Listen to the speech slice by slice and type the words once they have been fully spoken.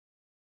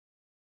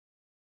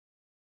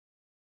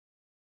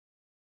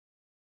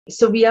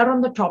So we are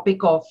on the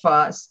topic of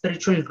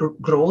spiritual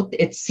growth.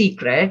 It's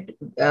secret.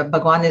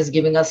 Bhagwan is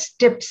giving us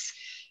tips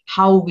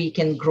how we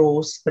can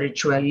grow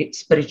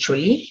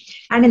spiritually.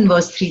 And in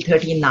verse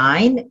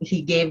 339,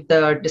 he gave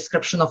the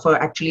description of a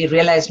actually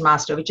realized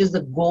master, which is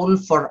the goal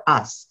for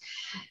us.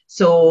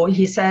 So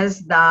he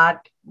says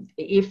that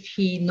if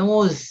he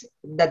knows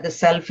that the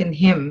self in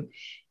him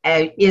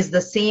is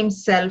the same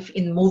self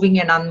in moving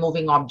and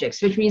unmoving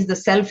objects, which means the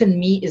self in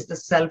me is the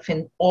self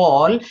in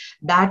all,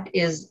 that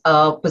is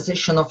a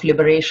position of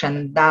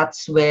liberation.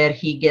 That's where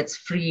he gets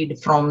freed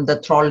from the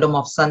thraldom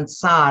of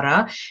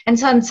samsara. And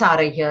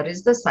samsara here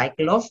is the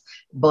cycle of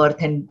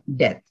birth and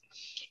death.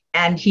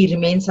 And he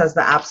remains as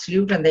the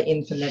absolute and the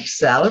infinite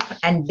self.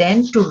 And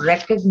then to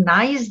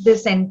recognize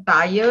this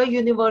entire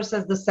universe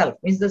as the self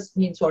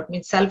means what?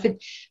 Means self,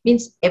 it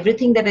means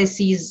everything that I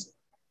see is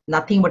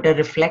nothing but a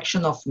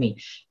reflection of me.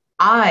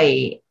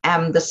 I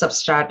am the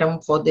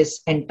substratum for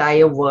this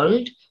entire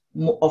world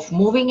of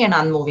moving and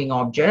unmoving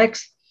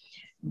objects.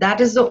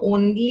 That is the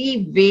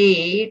only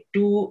way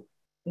to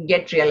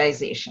get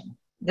realization.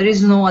 There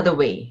is no other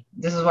way.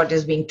 This is what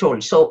is being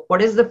told. So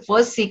what is the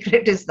first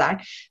secret is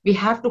that we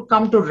have to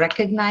come to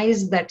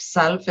recognize that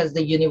self as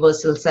the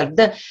universal self,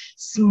 the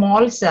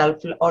small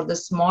self or the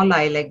small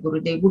I, like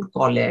Gurudev would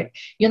call it,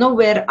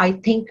 where I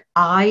think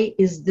I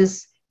is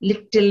this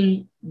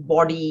little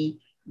body,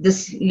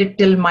 this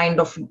little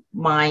mind of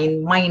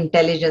mine, my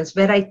intelligence,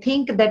 where I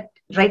think that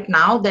right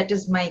now that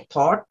is my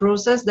thought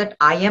process, that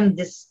I am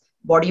this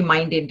body,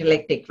 mind,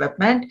 intellect,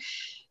 equipment.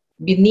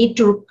 We need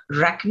to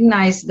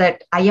recognize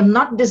that I am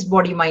not this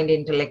body, mind,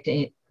 intellect,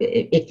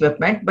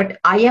 equipment, but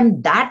I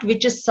am that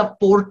which is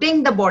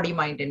supporting the body,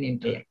 mind, and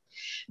intellect,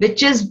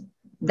 which is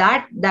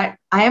that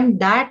I am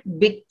that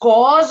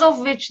because of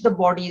which the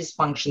body is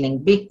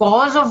functioning,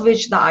 because of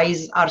which the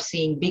eyes are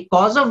seeing,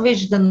 because of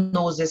which the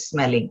nose is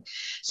smelling.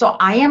 So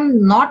I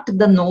am not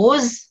the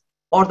nose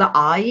or the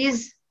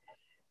eyes,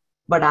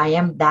 but I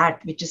am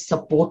that which is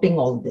supporting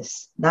all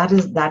this. That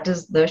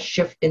is the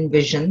shift in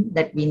vision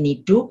that we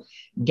need to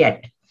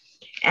get.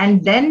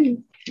 And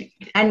then,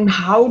 and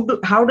how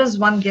does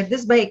one get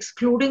this? By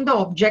excluding the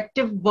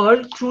objective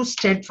world through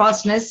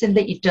steadfastness in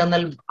the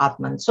eternal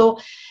Atman. So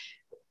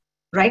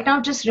right now,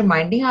 just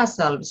reminding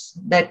ourselves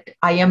that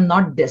I am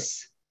not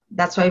this.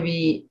 That's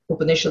why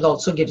Upanishad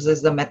also gives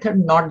us the method,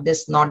 not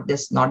this, not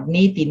this, not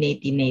neti,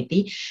 neti,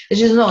 neti.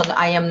 Which is, no,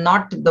 I am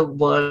not the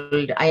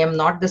world, I am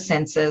not the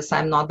senses,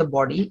 I'm not the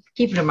body.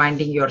 Keep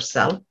reminding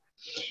yourself.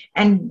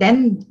 And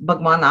then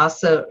Bhagwan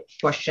asks a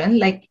question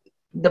like,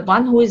 the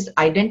one who is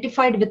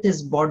identified with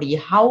his body,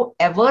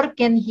 however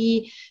can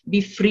he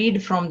be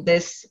freed from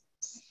this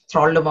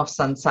thraldom of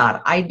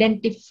sansar?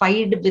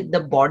 Identified with the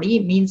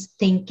body means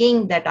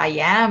thinking that I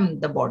am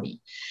the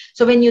body.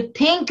 So when you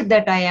think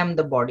that I am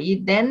the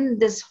body, then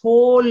this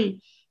whole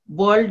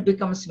world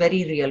becomes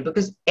very real,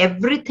 because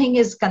everything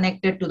is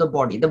connected to the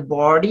body. The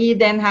body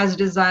then has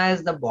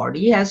desires, the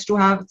body has to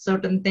have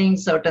certain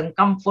things, certain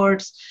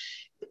comforts,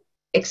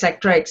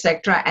 etc.,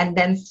 etc. And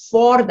then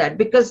for that,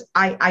 because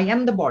I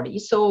am the body,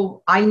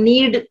 so I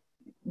need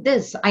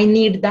this, I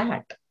need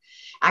that.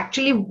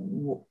 Actually,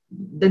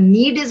 the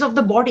need is of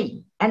the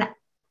body. And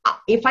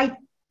if I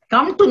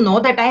come to know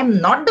that I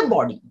am not the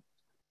body,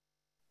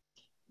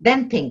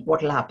 then think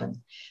what will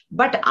happen.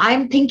 But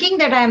I'm thinking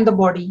that I am the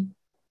body,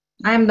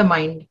 I am the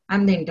mind,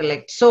 I'm the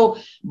intellect. So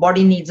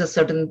body needs a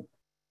certain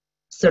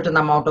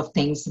amount of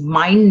things.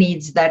 Mind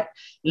needs that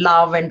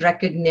love and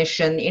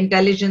recognition.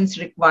 Intelligence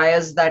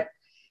requires that,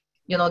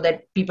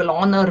 that people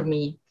honor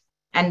me.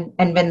 And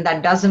when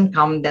that doesn't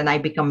come, then I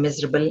become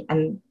miserable.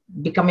 And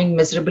becoming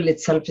miserable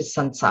itself is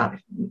sansar.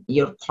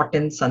 You're caught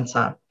in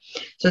sansar.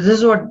 So this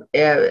is what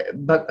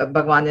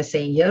Bhagwan is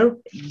saying here.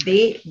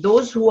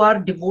 Those who are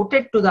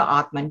devoted to the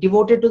Atman.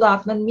 Devoted to the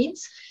Atman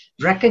means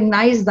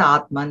recognize the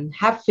Atman,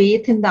 have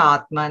faith in the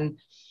Atman,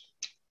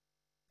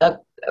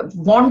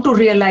 want to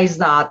realize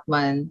the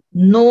Atman,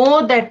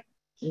 know that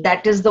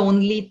that is the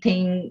only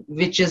thing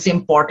which is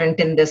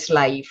important in this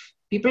life.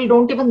 People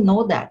don't even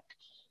know that.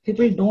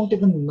 People don't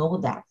even know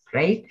that,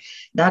 right?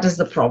 That is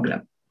the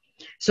problem.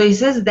 So he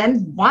says,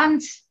 then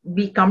once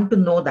we come to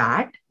know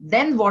that,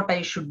 then what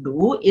I should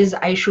do is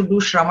I should do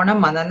Shravana,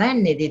 Manana,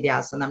 and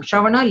Nididhyasanam.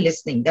 Shravana,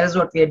 listening. That is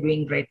what we are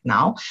doing right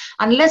now.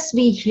 Unless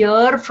we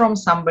hear from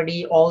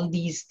somebody all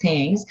these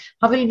things,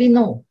 how will we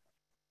know?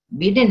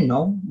 We didn't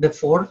know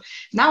before.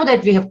 Now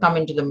that we have come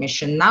into the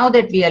mission, now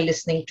that we are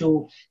listening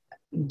to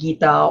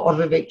Gita or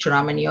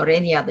Vivekachudamani or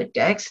any other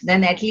text,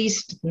 then at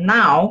least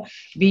now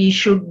we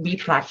should be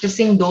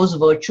practicing those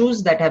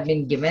virtues that have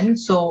been given.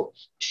 So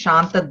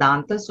Shanta,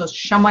 Danta, so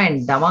Shama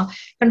and Dama,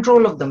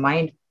 control of the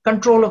mind,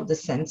 control of the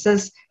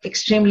senses,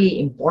 extremely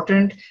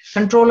important.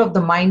 Control of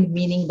the mind,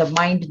 meaning the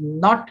mind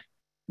not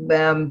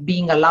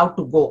being allowed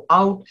to go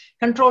out.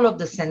 Control of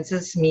the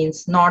senses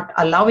means not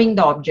allowing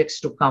the objects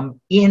to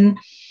come in.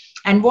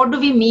 And what do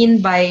we mean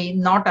by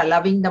not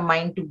allowing the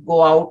mind to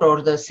go out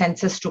or the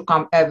senses to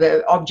come,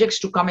 objects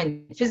to come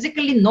in?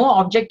 Physically, no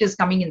object is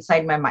coming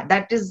inside my mind.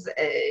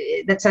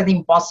 That's an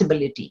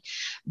impossibility.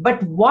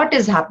 But what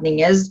is happening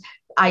is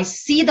I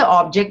see the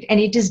object and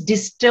it is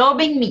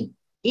disturbing me.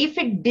 If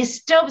it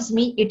disturbs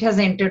me, it has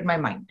entered my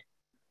mind.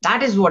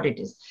 That is what it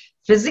is.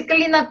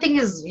 Physically, nothing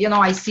is,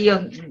 I see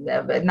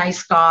a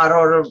nice car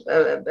or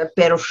a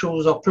pair of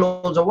shoes or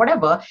clothes or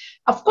whatever.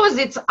 Of course,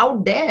 it's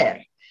out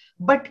there.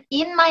 But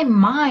in my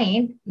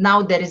mind,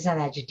 now there is an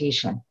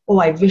agitation. Oh,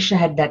 I wish I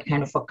had that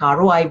kind of a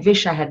car. Oh, I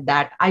wish I had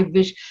that. I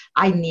wish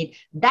I need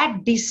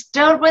that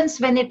disturbance.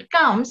 When it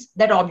comes,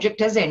 that object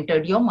has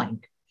entered your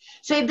mind.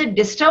 So if the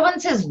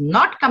disturbance is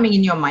not coming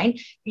in your mind,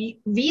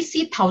 we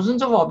see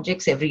thousands of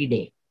objects every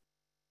day.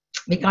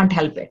 We can't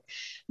help it.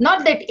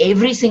 Not that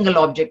every single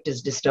object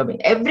is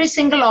disturbing. Every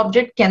single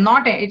object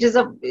cannot, it is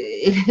a,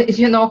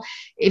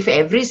 if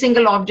every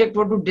single object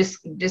were to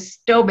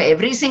disturb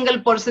every single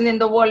person in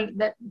the world,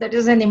 that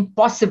is an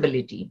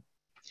impossibility.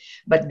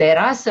 But there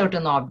are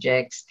certain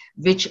objects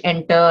which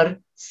enter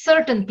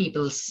certain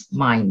people's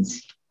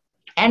minds.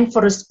 And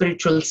for a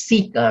spiritual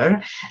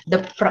seeker,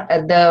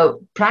 the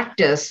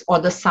practice or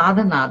the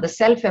sadhana, the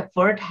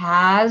self-effort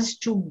has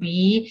to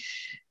be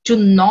to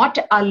not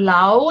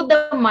allow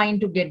the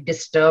mind to get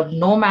disturbed,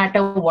 no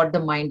matter what the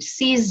mind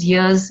sees,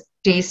 hears,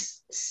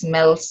 tastes,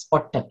 smells,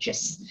 or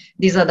touches.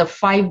 These are the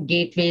 5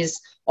 gateways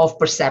of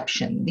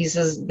perception. This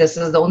is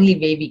the only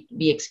way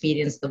we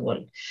experience the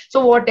world.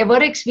 So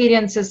whatever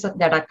experiences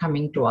that are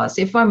coming to us,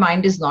 if my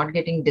mind is not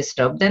getting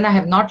disturbed, then I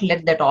have not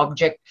let that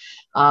object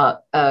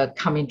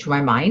come into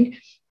my mind.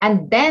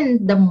 And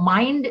then the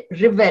mind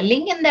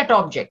reveling in that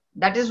object.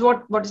 That is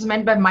what is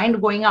meant by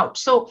mind going out.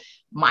 So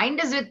mind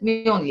is with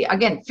me only.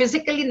 Again,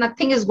 physically,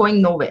 nothing is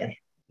going nowhere.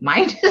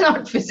 Mind is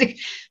not physical.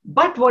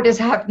 But what is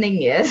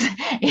happening is,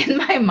 in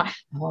my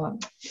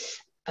mind,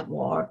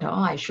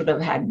 I should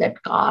have had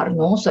that car.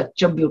 No,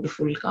 such a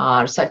beautiful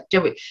car.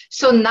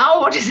 So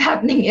now what is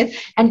happening is,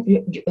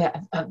 and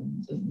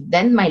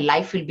then my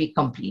life will be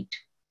complete.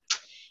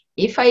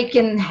 If I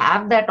can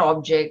have that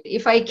object,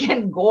 if I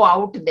can go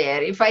out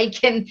there,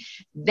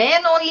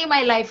 then only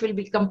my life will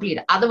be complete.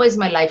 Otherwise,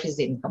 my life is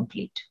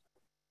incomplete.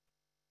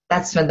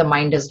 That's when the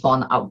mind has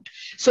gone out.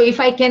 So if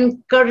I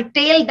can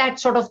curtail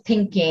that sort of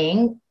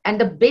thinking, and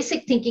the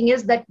basic thinking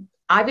is that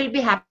I will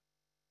be happy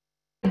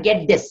to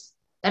get this.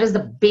 That is the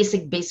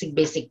basic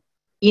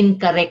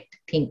incorrect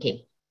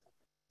thinking.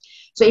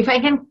 So if I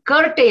can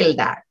curtail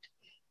that,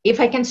 if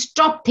I can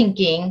stop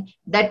thinking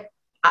that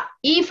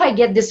if I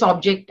get this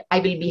object, I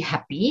will be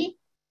happy,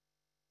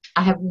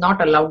 I have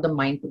not allowed the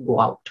mind to go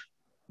out.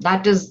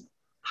 That is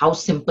how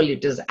simple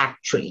it is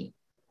actually.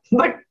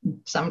 But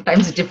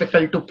sometimes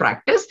difficult to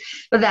practice,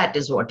 but that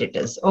is what it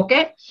is.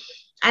 Okay.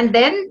 And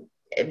then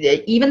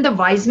even the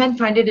wise men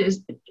find it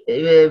is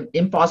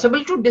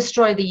impossible to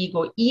destroy the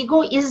ego.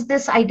 Ego is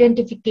this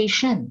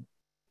identification.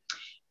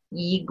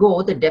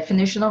 Ego, the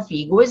definition of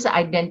ego is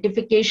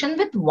identification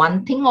with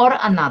one thing or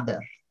another.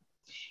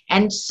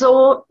 And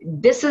so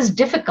this is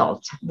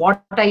difficult.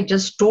 What I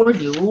just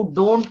told you,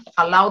 don't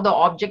allow the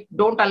object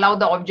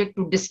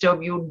to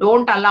disturb you.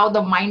 Don't allow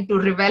the mind to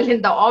revel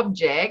in the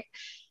object,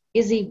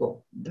 is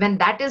ego. When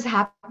that is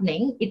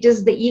happening, it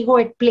is the ego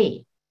at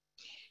play.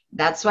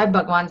 That's why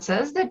Bhagavan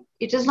says that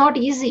it is not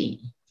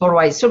easy for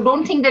wise. So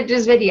don't think that it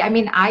is very,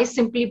 I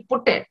simply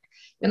put it,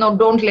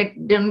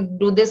 don't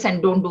do this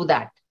and don't do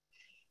that.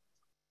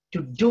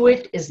 To do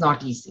it is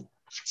not easy.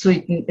 So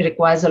it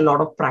requires a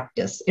lot of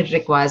practice. It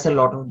requires a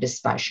lot of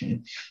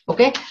dispassion.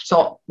 Okay.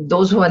 So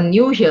those who are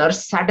new here,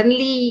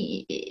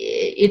 suddenly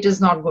it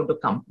is not going to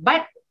come.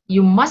 But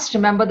you must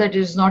remember that it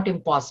is not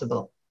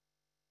impossible.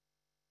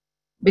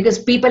 Because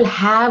people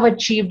have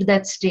achieved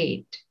that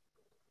state.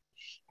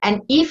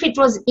 And if it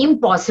was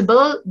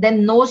impossible,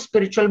 then no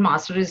spiritual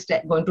master is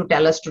going to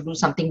tell us to do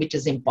something which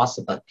is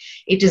impossible.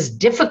 It is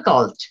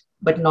difficult,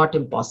 but not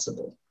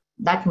impossible.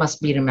 That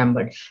must be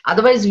remembered.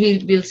 Otherwise,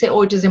 we'll say,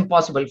 oh, it is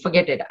impossible.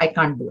 Forget it. I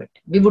can't do it.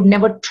 We would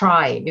never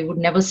try. We would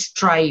never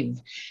strive.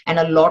 And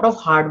a lot of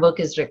hard work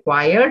is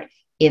required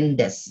in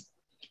this.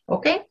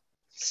 Okay.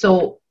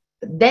 So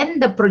then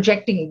the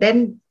projecting,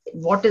 then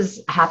what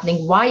is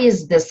happening? Why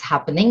is this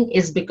happening?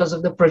 Is because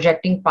of the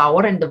projecting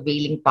power and the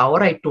veiling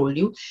power. I told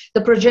you the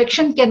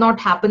projection cannot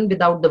happen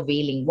without the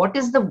veiling. What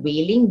is the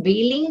veiling?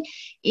 Veiling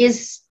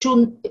is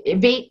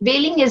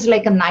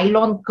like a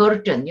nylon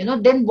curtain.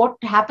 Then what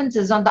happens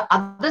is on the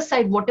other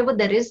side, whatever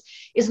there is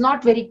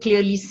not very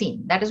clearly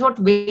seen. That is what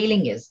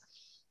veiling is.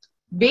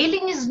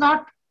 Veiling is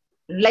not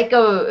like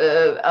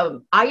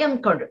a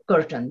iron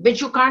curtain,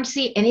 which you can't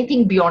see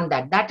anything beyond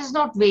that. That is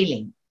not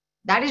veiling.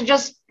 That is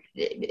just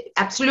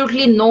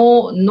absolutely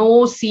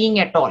no seeing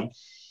at all.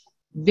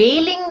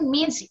 Veiling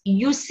means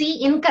you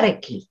see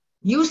incorrectly.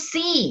 You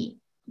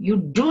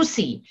do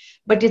see,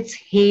 but it's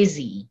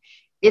hazy.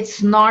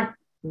 It's not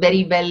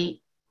very well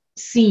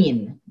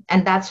seen.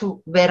 And that's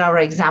where our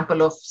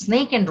example of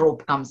snake and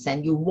rope comes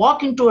in. You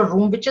walk into a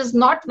room which is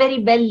not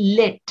very well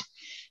lit.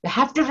 You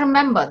have to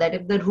remember that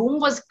if the room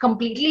was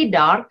completely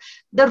dark,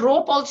 the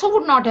rope also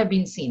would not have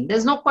been seen.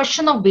 There's no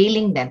question of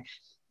veiling then.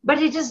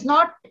 But it is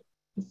not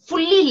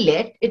fully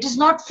lit. It is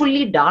not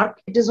fully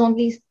dark. It is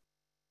only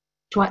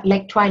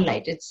like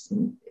twilight.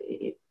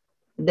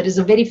 The There is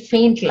a very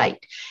faint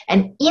light.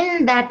 And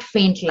in that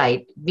faint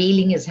light,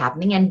 veiling is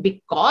happening. And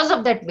because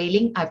of that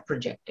veiling, I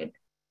projected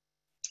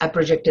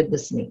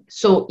this me.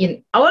 So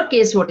in our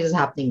case, what is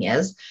happening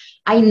is,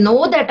 I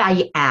know that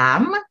I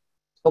am,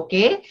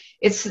 okay?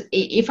 It's,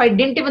 if I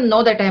didn't even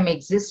know that I'm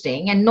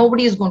existing, and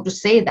nobody is going to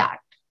say that.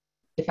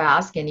 If I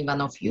ask any one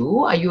of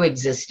you, are you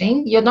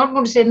existing? You're not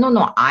going to say,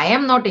 no, I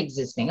am not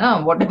existing.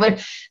 Whatever.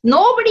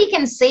 Nobody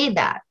can say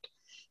that.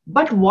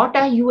 But what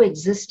are you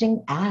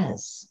existing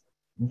as?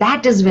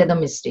 That is where the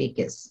mistake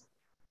is.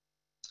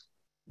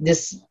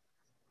 There's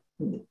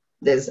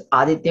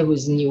Aditya who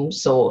is new,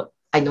 so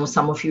I know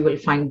some of you will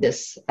find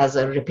this as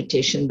a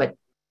repetition, but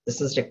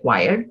this is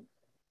required.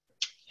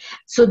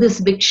 So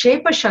this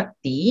Vikshepa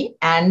Shakti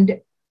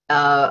and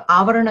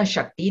Avarana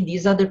Shakti,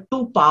 these are the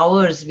two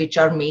powers which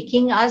are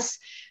making us,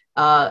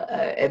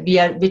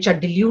 which are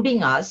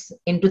deluding us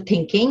into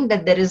thinking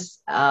that there is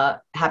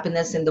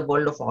happiness in the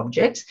world of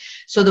objects.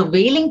 So the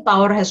veiling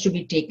power has to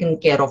be taken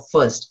care of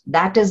first.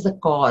 That is the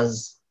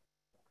cause.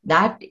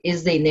 That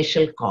is the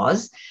initial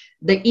cause.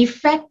 The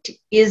effect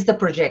is the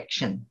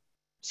projection.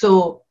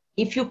 So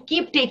if you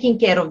keep taking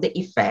care of the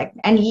effect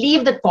and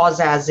leave the cause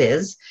as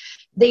is,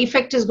 the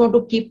effect is going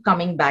to keep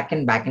coming back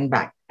and back and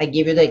back. I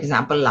gave you the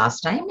example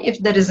last time. If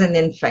there is an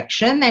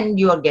infection and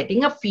you are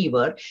getting a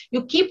fever,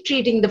 you keep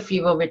treating the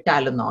fever with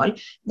Tylenol,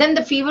 then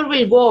the fever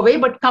will go away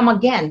but come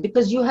again,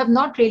 because you have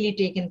not really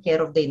taken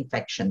care of the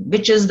infection,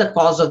 which is the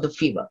cause of the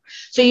fever.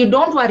 So you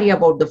don't worry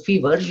about the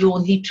fever, you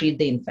only treat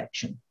the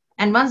infection.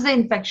 And once the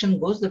infection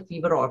goes, the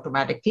fever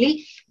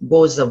automatically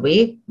goes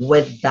away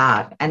with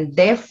that. And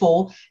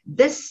therefore,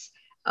 this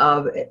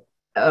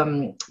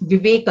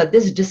Viveka,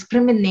 this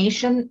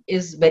discrimination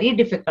is very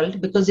difficult,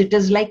 because it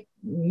is like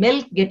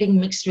milk getting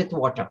mixed with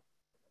water.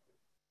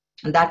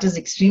 And that is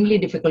extremely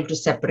difficult to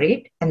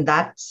separate. And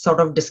that sort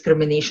of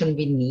discrimination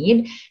we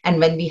need. And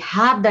when we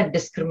have that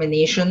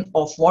discrimination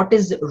of what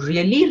is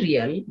really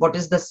real, what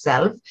is the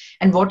self,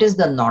 and what is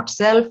the not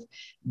self,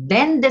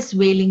 then this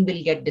veiling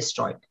will get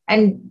destroyed.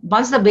 And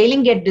once the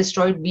veiling gets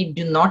destroyed, we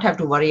do not have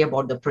to worry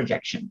about the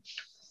projection.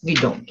 We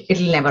don't.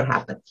 It'll never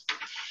happen.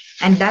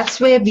 And that's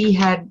where we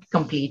had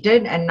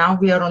completed. And now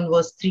we are on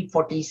verse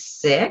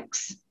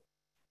 346.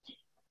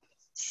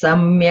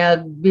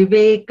 Samyak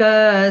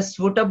viveka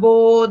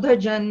svutabodha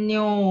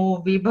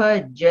janyo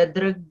vibhajya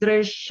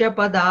drigdrishya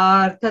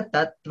padartha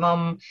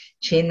tattvam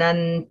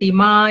chinanti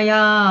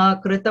maya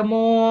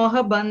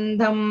kritamoha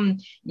bandham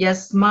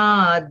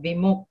yasmad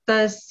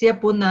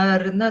vimuktasya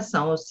punarna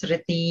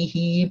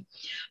samsritihi.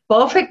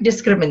 Perfect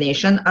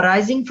discrimination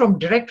arising from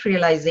direct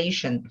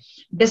realization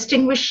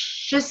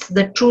distinguishes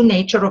the true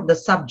nature of the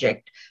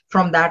subject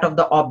from that of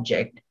the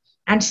object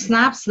and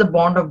snaps the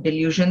bond of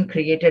delusion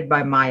created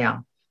by Maya.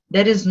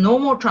 There is no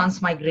more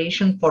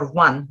transmigration for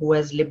one who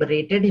has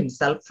liberated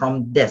himself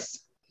from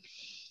this.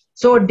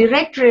 So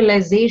direct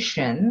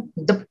realization,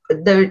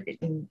 there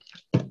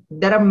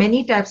are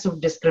many types of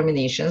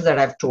discriminations that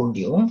I've told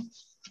you.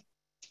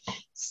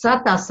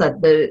 Sat Asat,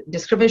 the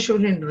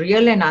discrimination in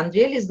real and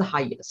unreal, is the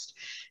highest.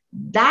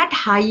 That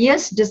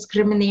highest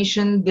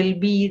discrimination will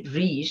be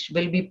reached,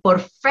 will be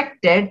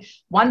perfected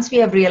once we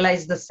have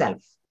realized the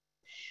self.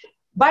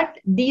 But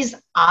these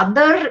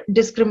other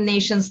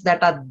discriminations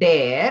that are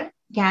there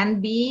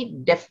can be,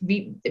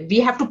 we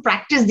have to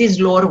practice these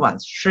lower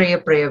ones.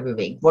 Shreya, Preya,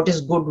 Vivek. What is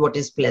good, what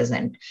is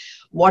pleasant?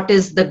 What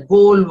is the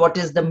goal, what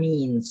is the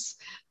means?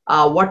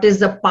 What is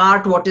the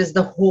part, what is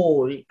the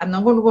whole? I'm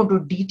not going to go into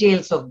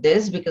details of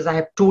this because I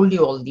have told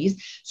you all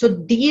these. So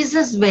these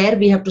is where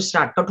we have to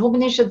start.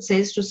 Kathopanishad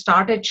says to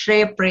start at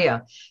Shreya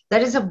Preya.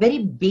 That is a very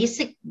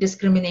basic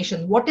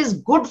discrimination. What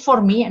is good for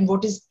me and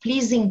what is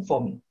pleasing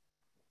for me?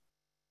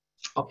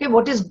 Okay,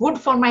 what is good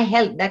for my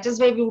health? That is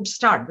where we would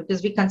start,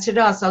 because we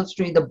consider ourselves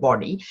to be the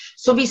body.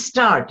 So we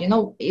start,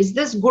 is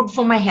this good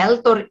for my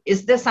health, or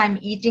is this I'm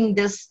eating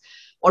this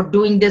or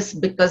doing this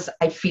because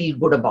I feel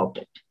good about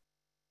it?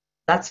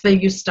 That's where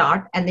you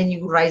start, and then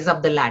you rise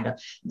up the ladder.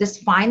 This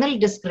final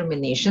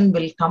discrimination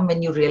will come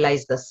when you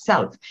realize the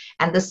self.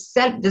 And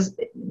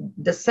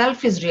the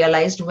self is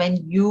realized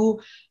when you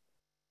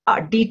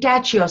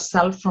detach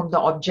yourself from the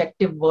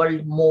objective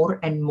world more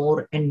and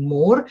more and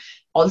more.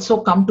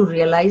 Also come to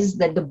realize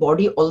that the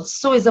body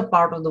also is a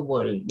part of the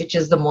world, which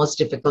is the most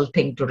difficult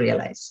thing to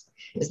realize,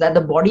 is that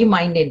the body,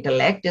 mind,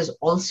 intellect is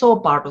also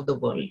a part of the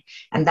world,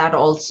 and that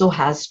also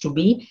has to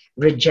be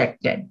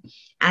rejected.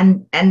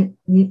 And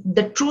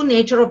the true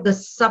nature of the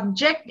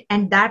subject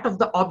and that of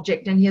the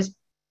object, and he has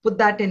put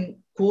that in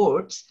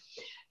quotes,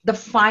 the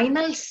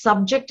final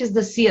subject is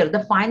the seer.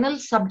 The final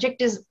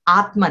subject is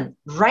Atman.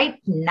 Right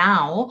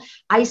now,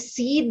 I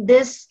see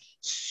this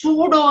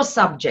pseudo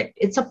subject.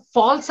 It's a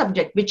false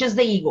subject, which is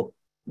the ego,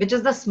 which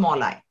is the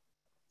small I.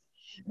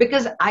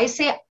 Because I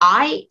say,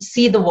 I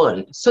see the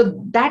world.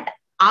 So that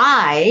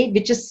I,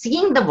 which is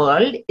seeing the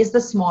world, is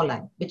the small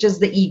I, which is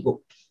the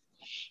ego.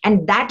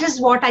 And that is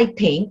what I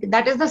think,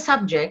 that is the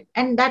subject,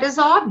 and that is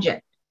the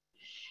object.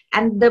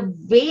 And the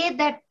way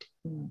that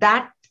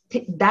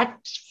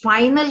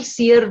final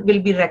seer will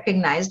be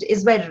recognized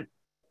is by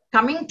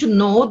coming to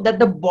know that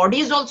the body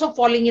is also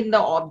falling in the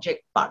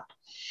object part.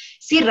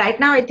 See, right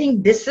now, I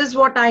think this is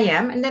what I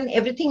am, and then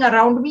everything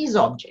around me is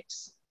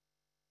objects.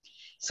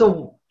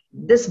 So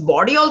this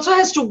body also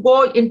has to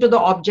go into the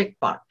object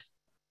part.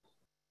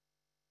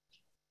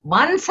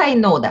 Once I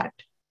know that,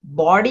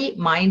 body,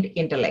 mind,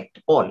 intellect,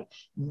 all,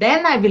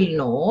 then I will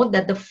know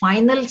that the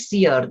final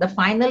seer, the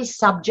final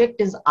subject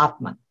is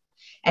Atman.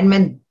 And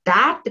when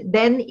that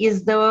then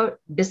is the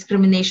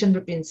discrimination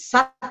between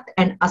Sat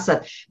and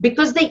Asat,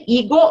 because the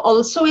ego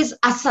also is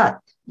Asat,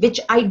 which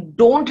I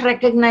don't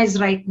recognize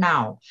right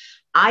now.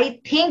 I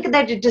think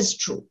that it is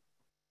true.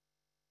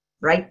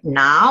 Right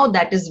now,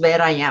 that is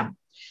where I am.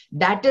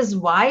 That is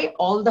why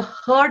all the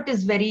hurt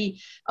is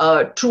very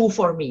true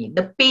for me.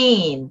 The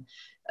pain,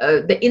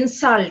 the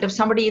insult, if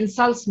somebody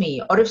insults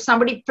me, or if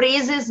somebody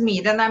praises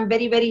me, then I'm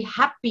very, very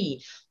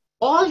happy.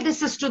 All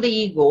this is to the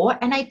ego,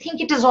 and I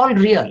think it is all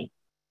real.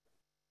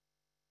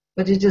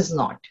 But it is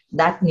not.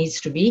 That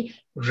needs to be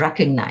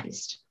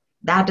recognized.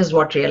 That is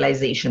what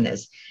realization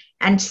is.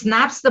 And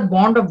snaps the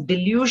bond of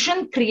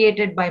delusion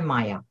created by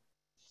Maya.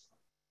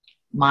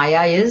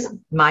 Maya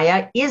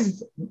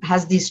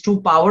has these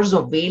two powers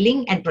of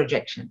veiling and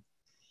projection.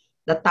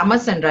 The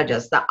tamas and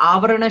rajas, the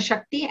avarana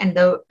shakti and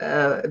the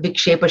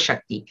vikshepa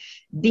shakti.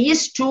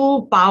 These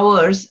two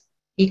powers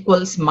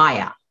equals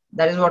Maya.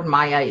 That is what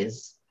Maya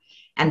is.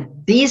 And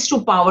these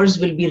two powers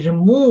will be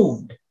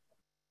removed,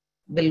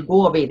 will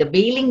go away. The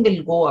veiling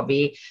will go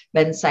away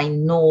once I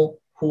know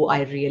who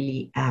I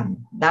really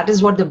am. That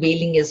is what the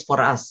veiling is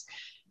for us.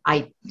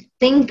 I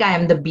think I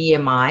am the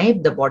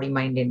BMI, the body,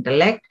 mind,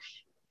 intellect,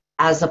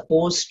 as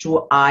opposed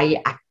to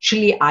I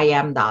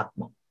am the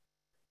Atma.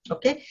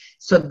 Okay,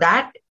 so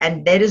that,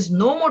 and there is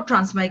no more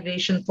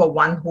transmigration for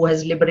one who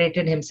has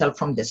liberated himself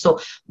from this. So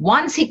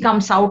once he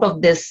comes out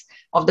of this,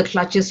 of the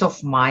clutches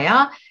of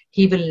Maya,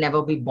 he will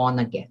never be born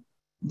again.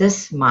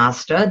 This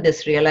master,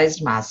 this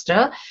realized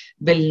master,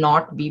 will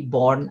not be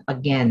born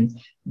again,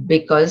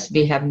 because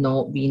we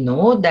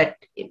know that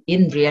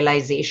in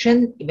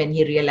realization, when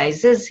he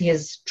realizes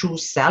his true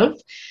self,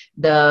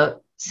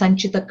 the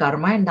Sanchita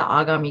karma and the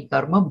Agami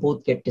karma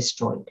both get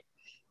destroyed.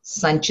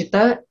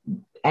 Sanchita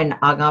and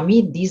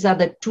Agami, these are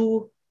the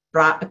two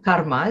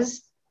karmas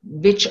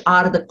which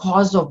are the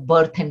cause of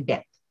birth and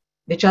death,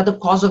 which are the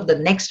cause of the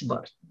next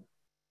birth.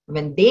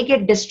 When they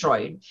get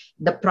destroyed,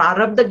 the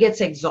prarabdha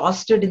gets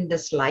exhausted in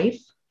this life.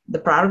 The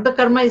prarabdha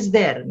karma is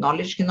there.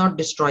 Knowledge cannot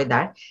destroy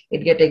that.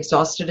 It gets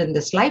exhausted in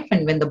this life.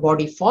 And when the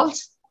body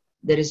falls,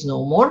 there is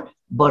no more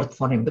birth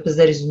for him, because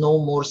there is no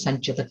more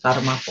sanchita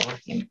karma for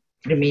him,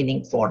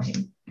 remaining for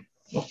him.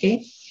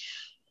 Okay.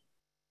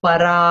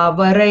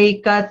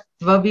 Paravaraikatva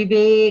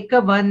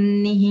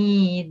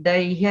vivekavannihi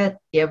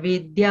daihyatya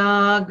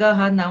vidya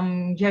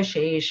gahanam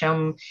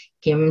yashesham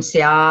kim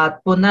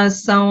syat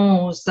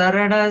punasau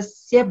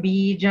saranasya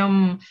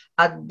bijam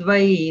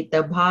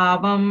advaita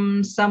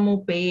bhavam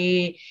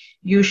samupe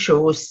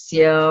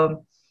yushosya.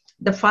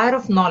 The fire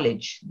of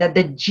knowledge that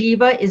the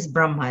jiva is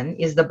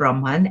the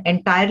Brahman,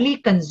 entirely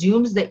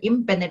consumes the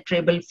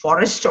impenetrable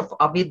forest of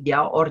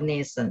avidya or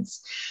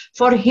nascence.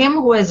 For him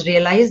who has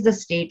realized the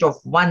state of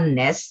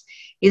oneness,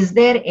 is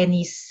there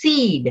any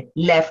seed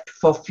left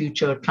for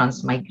future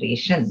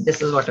transmigration?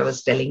 This is what I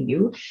was telling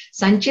you.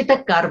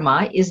 Sanchita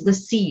karma is the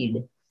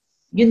seed.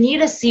 You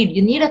need a seed.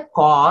 You need a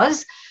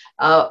cause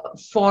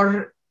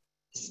for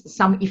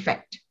some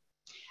effect.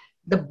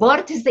 The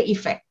birth is the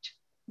effect.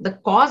 The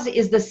cause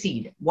is the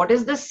seed. What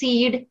is the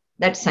seed?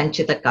 That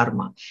Sanchita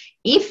karma.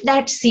 If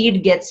that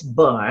seed gets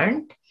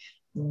burnt,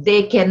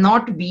 there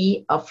cannot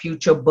be a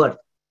future birth.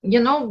 You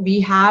know,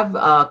 we have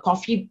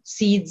coffee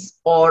seeds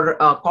or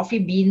coffee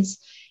beans,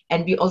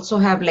 and we also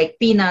have like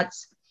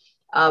peanuts,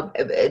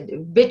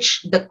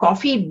 which the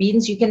coffee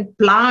beans you can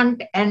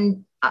plant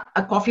and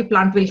a coffee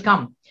plant will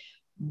come.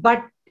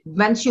 But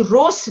once you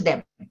roast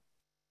them,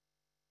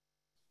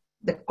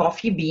 the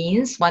coffee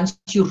beans, once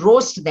you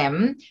roast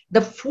them,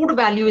 the food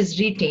value is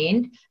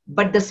retained,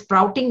 but the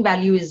sprouting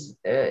value is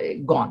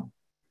gone,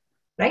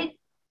 right?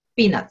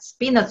 Peanuts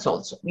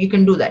also, you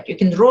can do that. You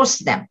can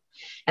roast them.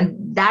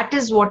 And that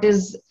is what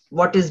is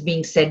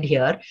being said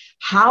here.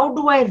 How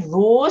do I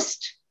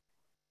roast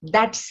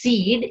that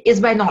seed? Is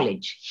by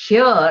knowledge.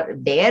 Here,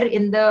 there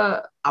in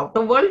the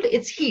outer world,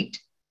 it's heat.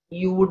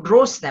 You would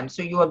roast them.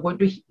 So you are going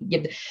to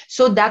give them.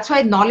 So that's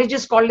why knowledge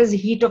is called as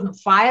heat of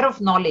fire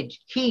of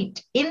knowledge,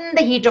 heat, in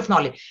the heat of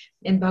knowledge.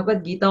 In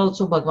Bhagavad Gita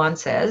also Bhagavan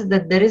says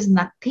that there is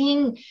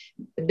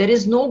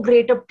no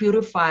greater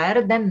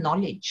purifier than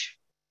knowledge.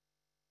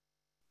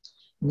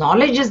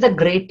 Knowledge is the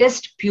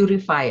greatest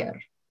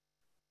purifier.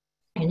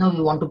 You know,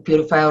 we want to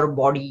purify our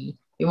body.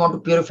 We want to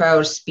purify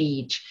our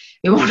speech.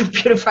 We want to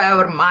purify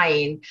our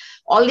mind.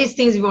 All these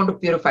things we want to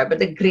purify. But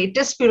the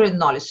greatest purity is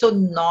knowledge. So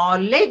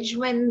knowledge,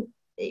 when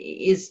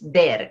is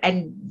there,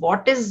 and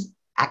what is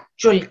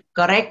actual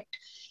correct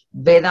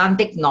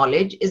Vedantic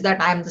knowledge is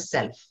that I am the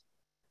self.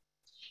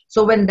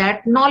 So when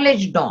that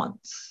knowledge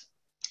dawns,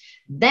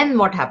 then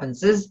what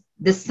happens is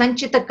this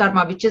Sanchita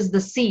karma, which is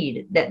the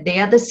seed, that they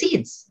are the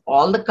seeds.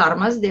 All the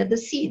karmas, they are the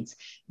seeds.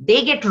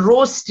 they get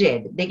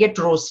roasted. They get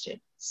roasted.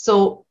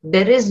 So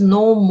there is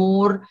no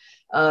more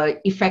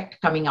effect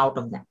coming out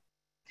of them.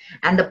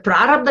 And the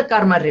prarabdha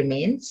karma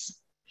remains,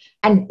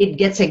 and it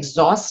gets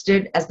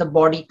exhausted as the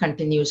body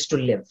continues to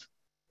live.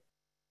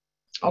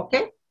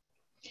 Okay?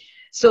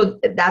 So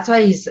that's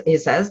why he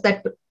says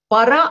that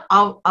para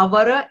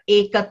avara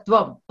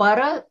ekatvam,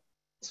 para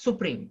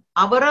supreme,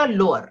 avara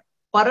lower.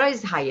 Para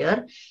is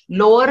higher,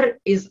 lower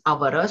is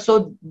avara.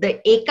 So the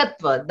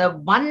ekatva, the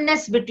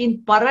oneness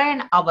between para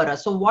and avara.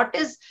 So what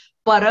is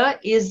para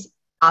is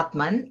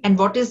Atman, and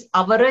what is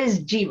avara is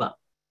jiva,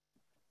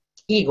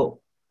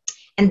 ego.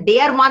 And they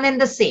are one and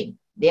the same.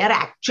 They are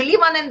actually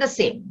one and the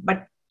same.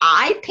 But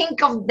I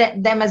think of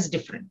them as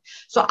different.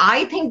 So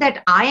I think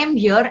that I am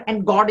here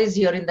and God is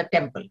here in the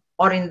temple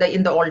or in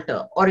the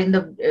altar or in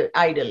the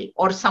idol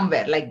or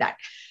somewhere like that.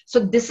 So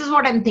this is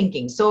what I'm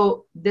thinking.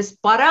 So this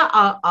para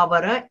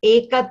avara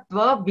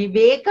ekatva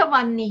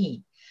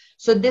vivekavannihi.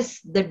 So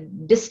the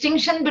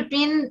distinction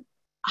between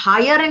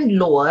higher and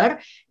lower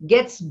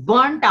gets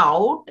burnt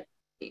out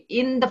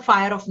in the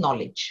fire of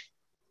knowledge.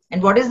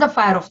 And what is the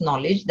fire of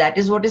knowledge? That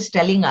is what is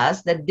telling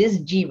us that this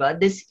jiva,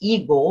 this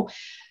ego,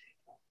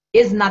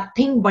 is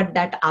nothing but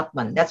that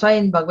Atman. That's why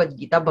in Bhagavad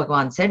Gita,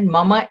 Bhagavan said,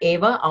 Mama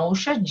eva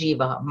ansha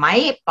jiva.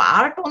 My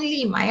part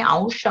only, my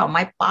ansha,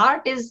 my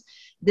part is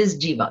this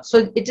jiva.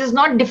 So it is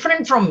not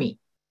different from me.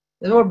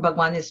 That's what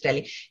Bhagavan is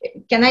telling.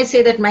 Can I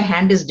say that my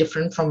hand is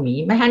different from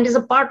me? My hand is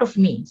a part of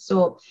me.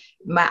 So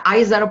my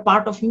eyes are a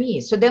part of me.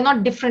 So they're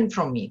not different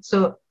from me.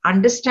 So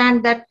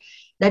understand that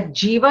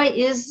jiva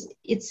is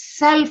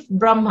itself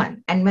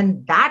Brahman. And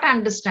when that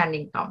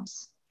understanding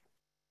comes,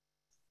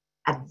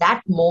 at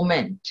that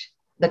moment,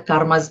 the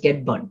karmas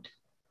get burnt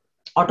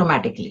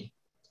automatically.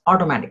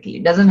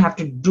 It doesn't have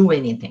to do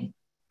anything.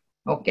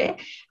 Okay.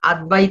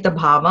 Advaita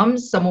bhavam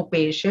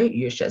samupesha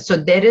yusha. So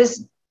there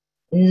is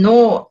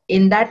no,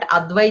 in that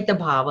Advaita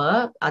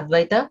bhava,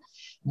 Advaita,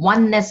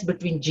 oneness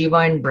between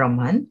Jiva and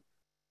Brahman,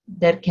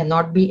 there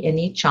cannot be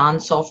any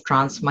chance of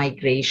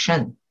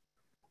transmigration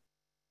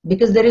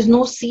because there is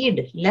no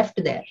seed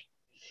left there.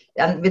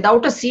 And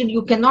without a seed,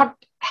 you cannot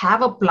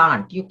have a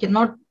plant. You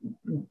cannot,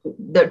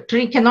 the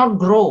tree cannot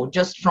grow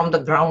just from the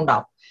ground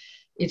up.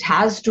 It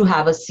has to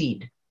have a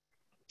seed.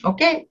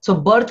 Okay. So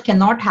birth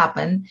cannot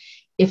happen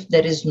if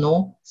there is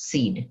no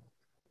seed.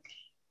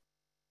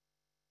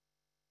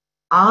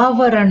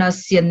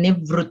 Avaranasya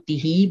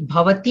nivruttihi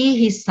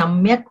bhavatihi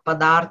samyak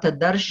padartha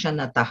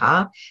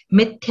darshanataha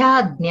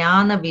mithya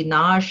jnana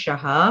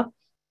vinashaha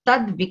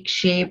tad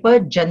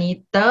vikshepa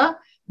janita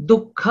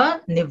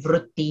dukkha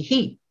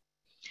nivruttihi.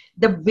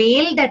 The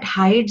veil that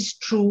hides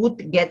truth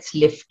gets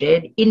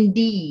lifted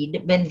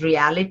indeed when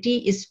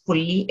reality is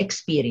fully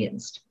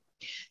experienced.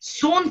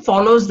 Soon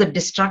follows the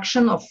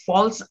destruction of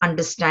false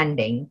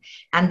understanding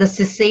and the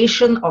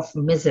cessation of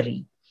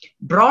misery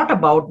brought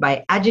about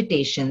by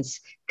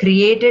agitations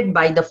created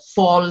by the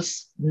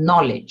false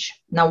knowledge.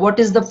 Now, what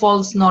is the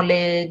false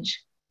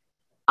knowledge?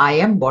 I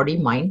am body,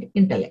 mind,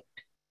 intellect.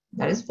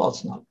 That is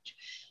false knowledge.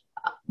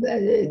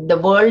 The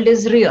world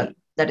is real.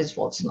 That is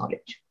false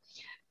knowledge.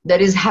 There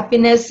is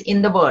happiness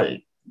in the world.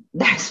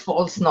 That is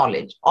false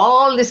knowledge.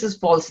 All this is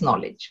false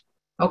knowledge.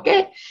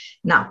 Okay.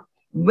 Now,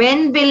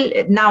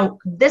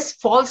 this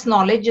false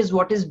knowledge is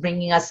what is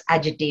bringing us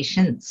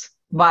agitations.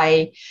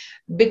 Why?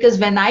 Because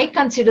when I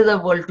consider the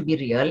world to be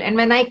real and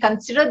when I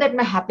consider that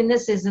my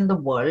happiness is in the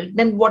world,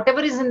 then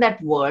whatever is in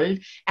that world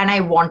and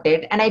I want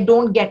it and I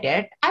don't get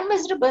it, I'm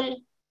miserable.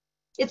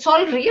 It's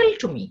all real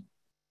to me.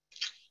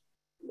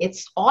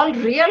 It's all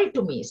real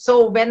to me.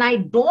 So when I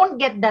don't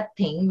get that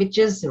thing which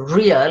is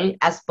real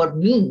as per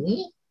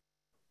me,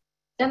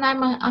 then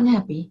I'm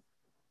unhappy.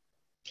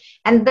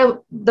 And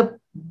the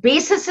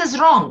basis is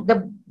wrong.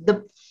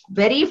 The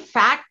very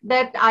fact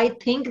that I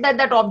think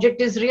that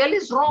object is real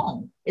is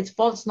wrong. It's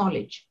false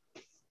knowledge.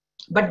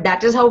 But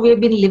that is how we have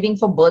been living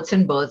for births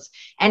and births.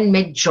 And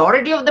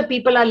majority of the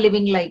people are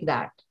living like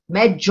that.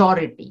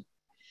 Majority.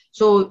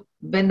 So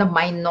when the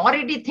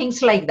minority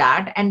thinks like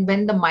that, and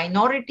when the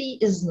minority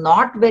is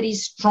not very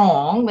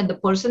strong, when the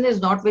person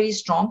is not very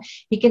strong,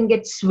 he can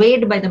get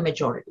swayed by the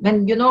majority.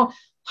 When,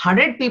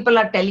 100 people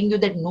are telling you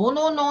that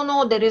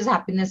no, there is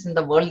happiness in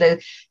the world,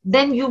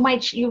 then you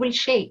will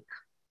shake.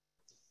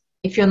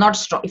 If you're not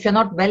strong, if you're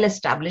not well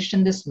established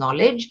in this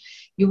knowledge,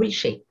 you will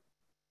shake.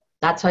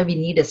 That's why we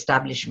need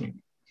establishment.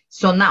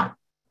 So now,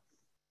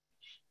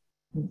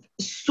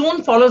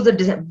 soon follows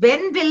the,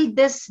 when will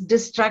this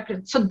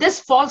distract? So this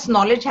false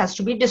knowledge has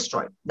to be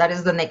destroyed. That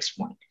is the next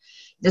point.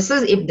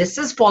 If this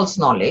is false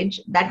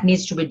knowledge, that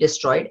needs to be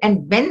destroyed.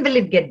 And when will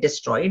it get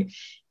destroyed?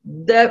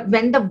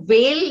 When the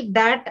veil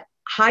that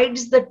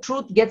hides the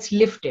truth gets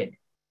lifted.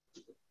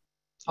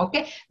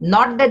 Okay.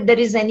 Not that there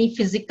is any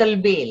physical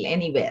veil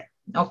anywhere.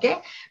 Okay.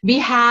 We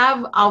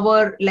have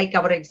our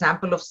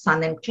example of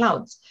sun and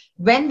clouds.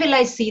 When will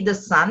I see the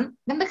sun?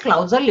 When the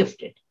clouds are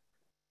lifted.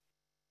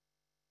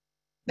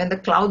 When the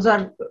clouds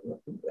are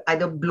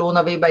either blown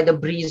away by the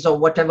breeze or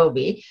whatever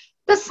way,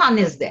 the sun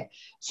is there.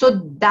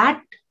 So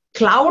that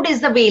cloud is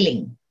the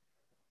veiling.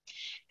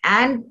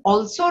 And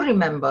also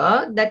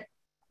remember that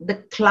the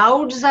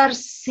clouds are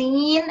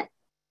seen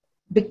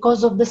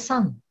because of the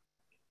sun.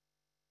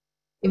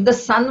 If the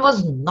sun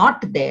was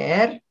not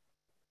there,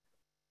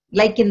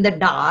 like in the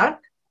dark,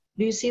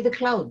 do you see the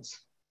clouds?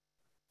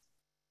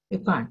 You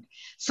can't.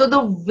 So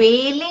the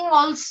veiling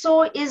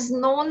also is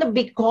known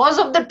because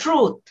of the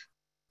truth.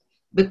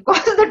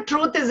 Because the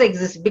truth is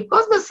existing,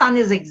 because the sun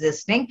is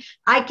existing,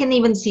 I can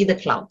even see the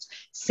clouds.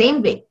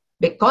 Same way,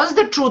 because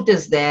the truth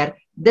is there,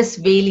 this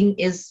veiling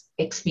is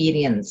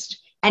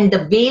experienced. And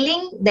the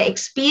veiling, the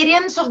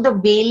experience of the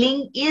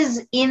veiling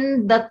is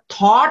in the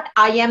thought,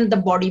 I am the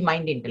body,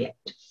 mind,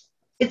 intellect.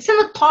 It's in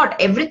the thought.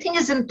 Everything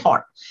is in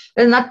thought.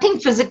 There's nothing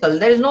physical.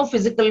 There is no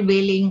physical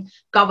veiling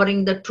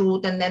covering the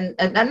truth and then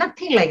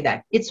nothing like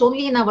that. It's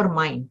only in our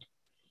mind.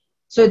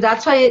 So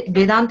that's why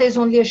Vedanta is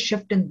only a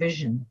shift in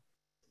vision.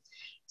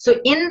 So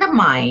in the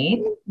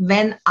mind,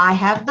 when I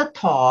have the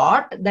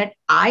thought that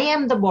I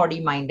am the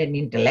body, mind, and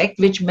intellect,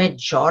 which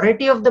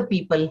majority of the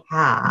people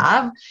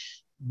have,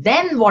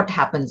 then what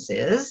happens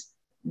is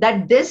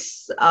that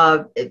this is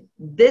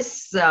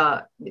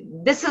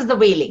the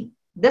veiling.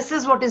 This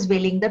is what is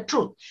veiling the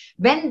truth.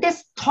 When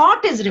this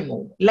thought is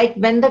removed, like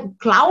when the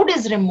cloud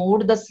is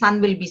removed, the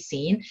sun will be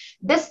seen.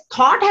 This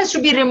thought has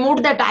to be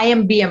removed that I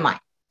am BMI.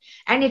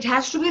 And it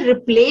has to be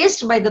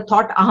replaced by the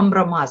thought Aham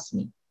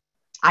Brahmasmi.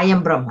 I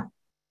am Brahman.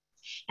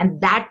 And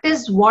that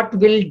is what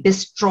will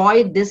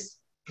destroy this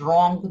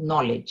wrong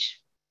knowledge.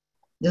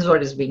 This is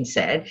what is being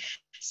said.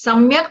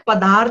 Samyak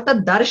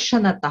padartha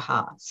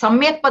darshanataha.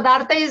 Samyak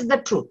padartha is the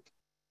truth.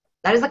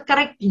 That is the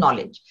correct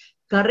knowledge.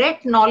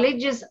 Correct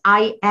knowledge is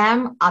I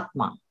am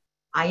Atma.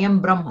 I am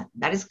Brahman.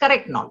 That is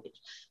correct knowledge.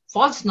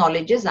 False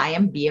knowledge is I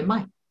am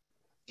BMI.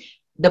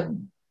 The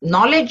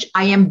knowledge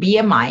I am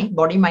BMI,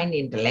 body, mind,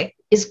 intellect,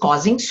 is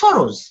causing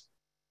sorrows.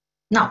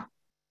 Now,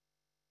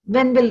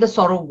 when will the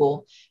sorrow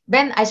go?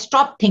 When I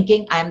stop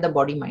thinking I am the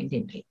body, mind,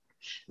 intellect.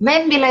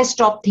 When will I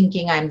stop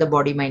thinking I am the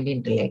body, mind,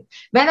 intellect?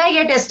 When I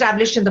get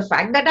established in the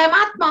fact that I am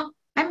Atma,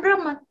 I am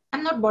Brahman, I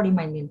am not body,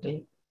 mind,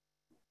 intellect.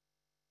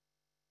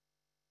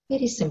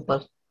 Very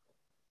simple.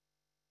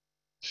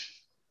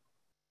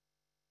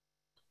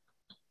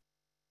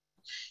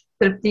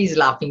 Tripti is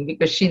laughing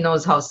because she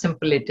knows how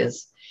simple it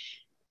is.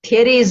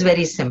 Theory is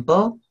very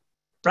simple.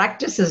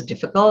 Practice is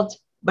difficult,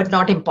 but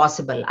not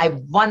impossible. I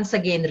once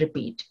again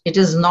repeat, it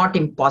is not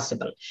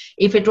impossible.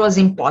 If it was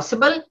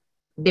impossible,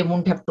 they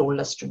wouldn't have told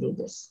us to do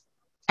this.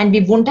 And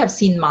we wouldn't have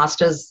seen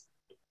masters,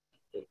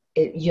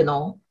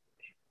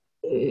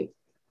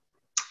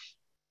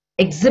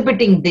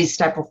 exhibiting these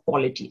type of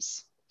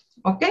qualities.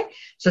 Okay,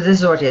 so this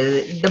is what it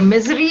is. The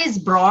misery is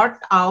brought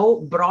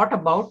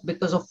about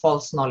because of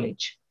false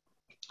knowledge.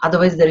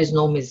 Otherwise, there is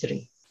no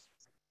misery.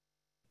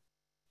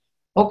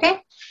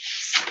 Okay.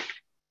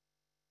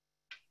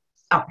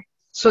 Okay.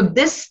 So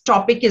this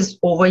topic is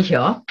over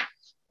here.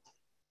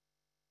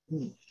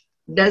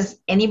 Does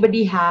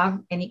anybody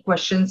have any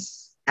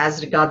questions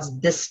as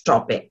regards this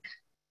topic,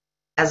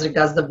 as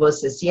regards the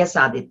verses? Yes,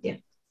 Aditya.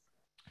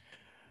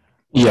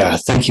 Yeah,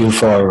 thank you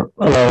for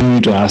allowing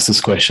me to ask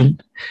this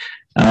question.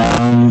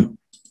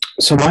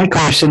 So my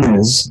question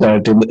is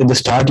that in the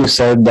start you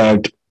said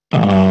that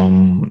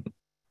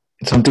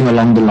something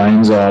along the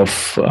lines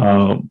of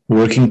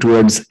working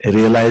towards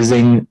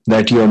realizing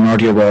that you're not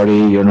your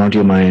body, you're not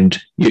your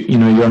mind,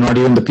 you're not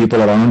even the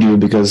people around you,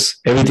 because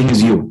everything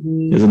is you,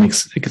 is an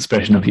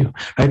expression of you,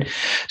 right?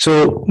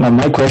 So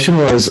my question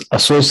was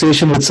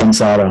association with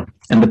samsara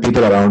and the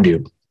people around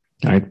you,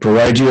 right,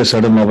 provide you a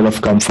certain level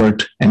of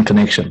comfort and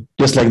connection.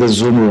 Just like the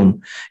Zoom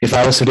room. If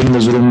I was sitting in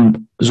the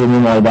Zoom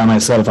room all by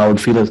myself, I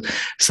would feel a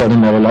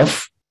certain level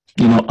of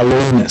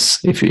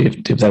aloneness, if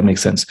that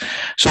makes sense.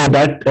 So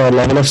that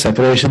level of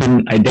separation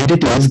and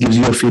identities gives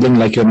you a feeling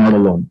like you're not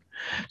alone.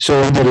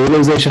 So when the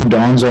realization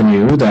dawns on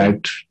you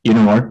that, you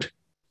know what,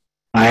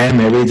 I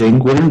am everything,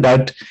 wouldn't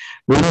that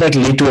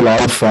lead to a lot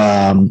of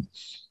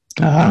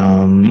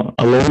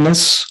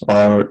aloneness,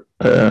 or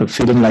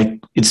feeling like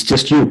it's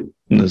just you,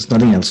 there's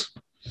nothing else?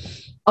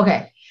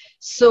 Okay.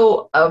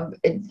 So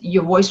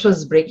your voice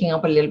was breaking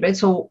up a little bit.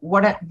 So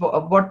what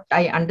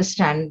I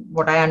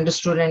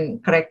understood,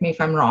 and correct me if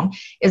I'm wrong,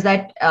 is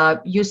that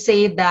you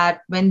say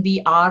that when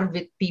we are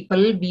with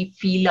people, we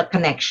feel a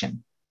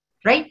connection,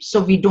 right?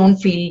 So we don't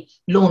feel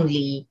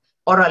lonely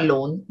or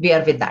alone. We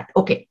are with that.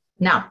 Okay.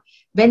 Now,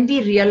 when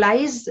we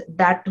realize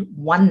that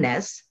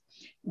oneness,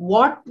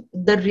 what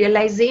the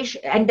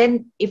realization, and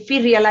then if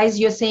we realize,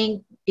 you're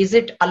saying, is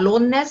it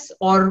aloneness,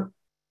 or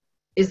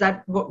is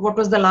that, what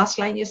was the last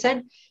line you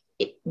said?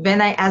 When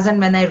I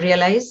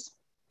realize?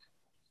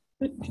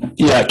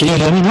 Yeah, can you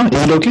hear me now?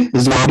 Is it okay?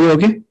 Is the audio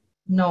okay?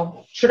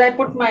 No. Should I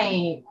put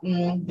my...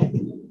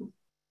 1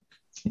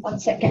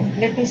 second.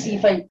 Let me see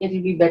if it'll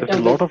be better. There's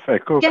a lot of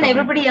echo. Can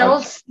everybody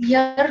else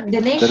hear,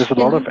 Dinesh? There is a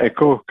lot of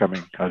echo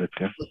coming,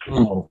 Aditya.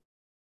 Oh.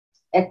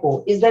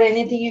 Echo. Is there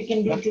anything you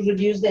can do to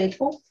reduce the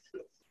echo?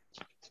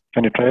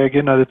 Can you try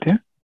again, Aditya?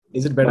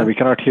 Is it better? No, we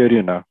cannot hear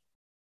you now.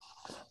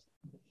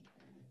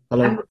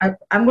 Hello?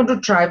 I'm going to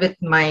try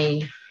with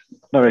my...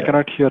 No, we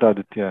cannot hear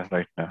Aditya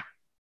right now.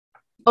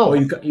 Oh,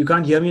 you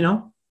can't hear me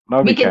now?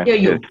 Now We can hear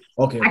you. Yes.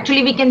 Okay.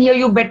 Actually, we can hear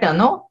you better,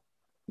 no?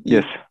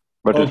 Yes.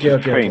 But Okay,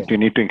 it's okay, faint. okay. You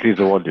need to increase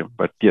the volume.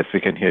 But yes, we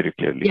can hear you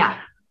clearly. Yeah.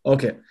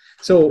 Okay.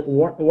 So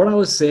what I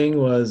was saying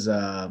was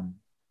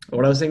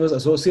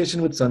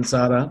association with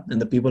samsara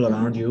and the people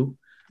around you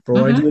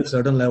provide you a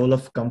certain level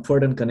of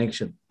comfort and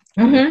connection.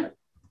 Mm-hmm.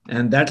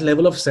 And that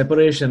level of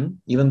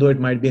separation, even though it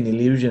might be an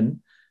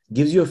illusion,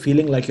 gives you a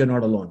feeling like you're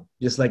not alone.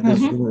 Just like this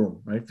Zoom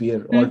room, right? We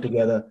are all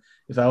together.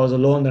 If I was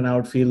alone, then I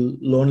would feel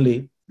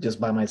lonely just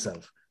by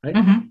myself, right?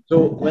 Mm-hmm. So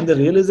when the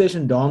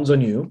realization dawns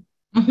on you,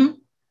 Mm-hmm.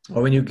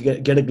 or when you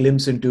get a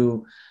glimpse into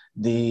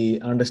the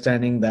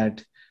understanding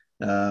that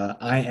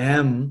I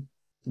am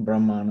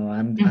Brahman, or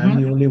I'm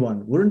the only one,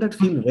 wouldn't that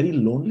feel very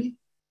lonely?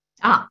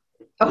 Ah,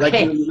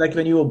 okay. Like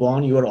when you were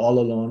born, you were all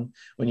alone.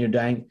 When you're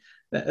dying,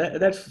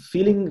 that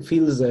feeling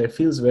feels very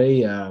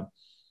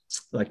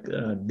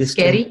distant,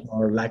 Scary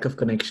or lack of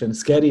connection.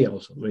 Scary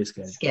also, very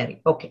scary.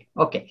 Scary.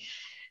 Okay.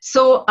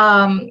 So,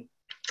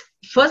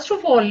 first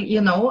of all,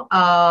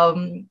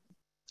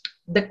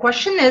 the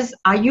question is,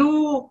 are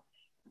you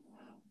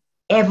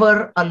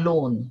ever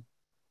alone?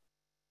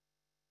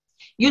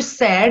 You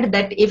said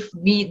that if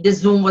this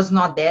Zoom was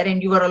not there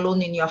and you were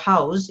alone in your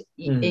house,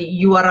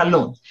 you are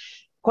alone.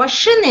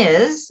 Question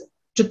is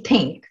to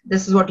think,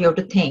 this is what you have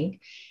to think.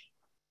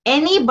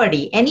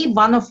 Anybody, any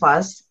one of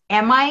us,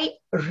 am I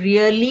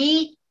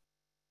really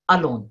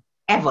alone?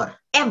 Ever?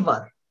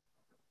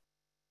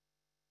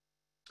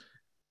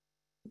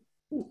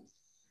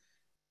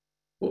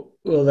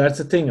 Well, that's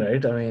the thing,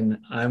 right? I mean,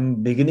 I'm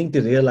beginning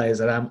to realize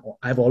that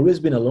I've always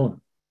been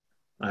alone.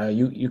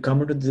 You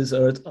come into this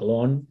earth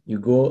alone, you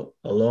go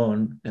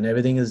alone, and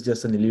everything is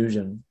just an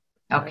illusion.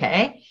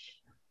 Okay.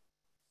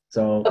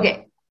 So.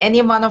 Okay.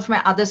 Any one of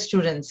my other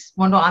students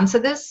want to answer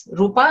this?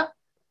 Rupa?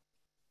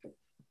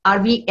 Are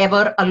we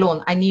ever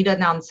alone? I need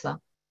an answer.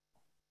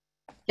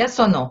 Yes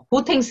or no?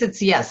 Who thinks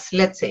it's yes?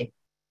 Let's say.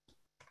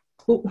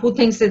 Who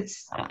thinks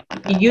it's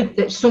you?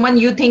 Suman,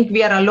 you think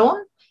we are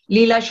alone?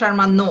 Leela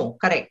Sharma, no.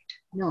 Correct.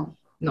 No.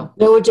 No.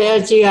 No,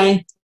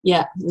 Jayaji,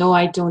 no,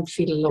 I don't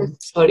feel alone.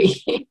 Sorry.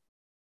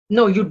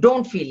 No, you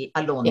don't feel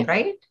alone,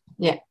 right?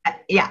 Yeah.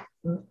 Yeah.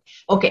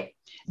 Okay.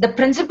 The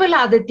principle,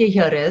 Aditya,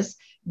 here is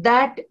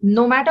that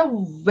no matter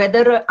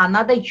whether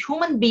another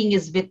human being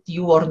is with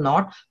you or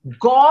not,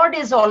 God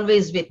is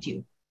always with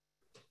you.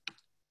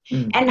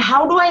 And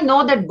how do I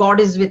know that God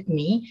is with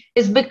me?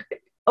 Is because,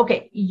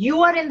 okay,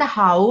 you are in the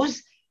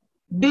house.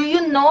 Do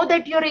you know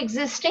that you're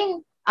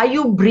existing? Are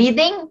you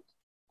breathing?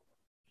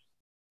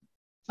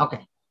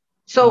 Okay.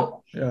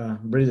 So, yeah,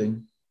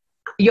 breathing.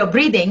 You're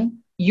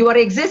breathing. You are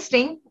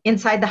existing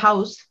inside the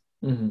house.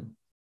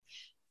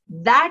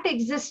 That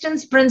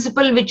existence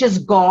principle, which is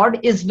God,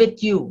 is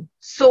with you.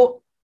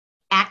 So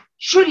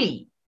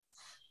actually,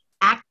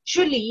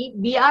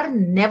 we are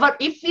never,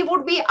 if we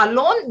would be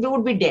alone, we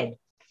would be dead.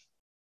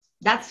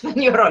 That's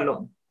when you're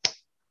alone,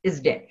 is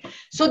dead.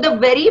 So the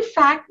very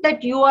fact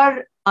that you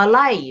are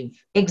alive,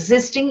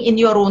 existing in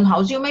your own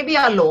house, you may be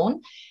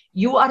alone,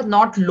 you are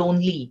not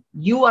lonely.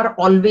 You are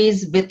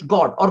always with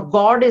God, or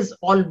God is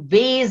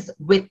always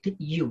with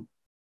you.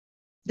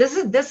 This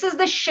is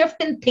the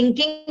shift in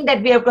thinking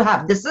that we have to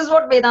have. This is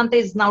what Vedanta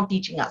is now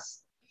teaching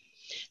us.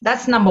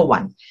 That's number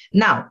one.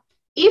 Now,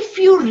 if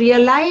you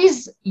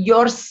realize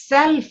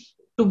yourself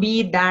to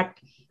be that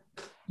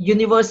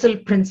universal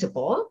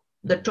principle,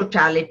 the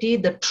totality,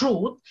 the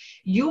truth,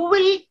 you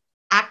will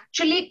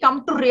actually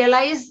come to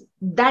realize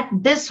that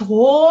this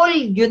whole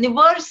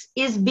universe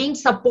is being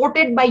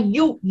supported by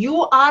you.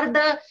 You are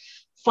the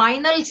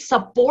final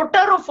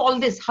supporter of all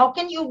this. How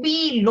can you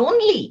be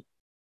lonely?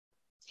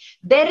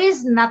 There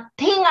is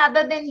nothing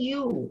other than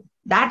you.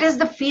 That is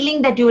the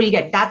feeling that you will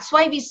get. That's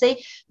why we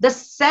say the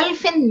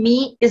self in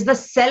me is the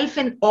self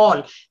in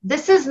all.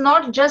 This is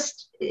not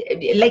just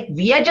like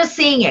we are just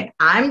saying it.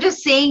 I'm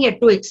just saying it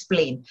to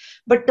explain.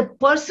 But the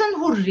person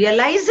who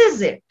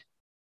realizes it,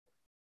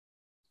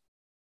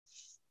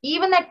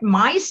 even at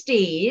my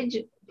stage,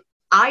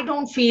 I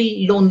don't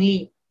feel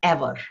lonely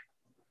ever.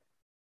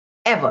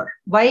 Ever.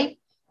 Why?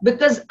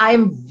 Because I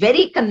am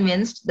very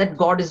convinced that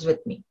God is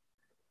with me.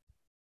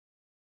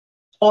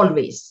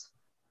 Always.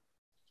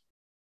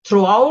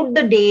 Throughout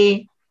the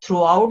day,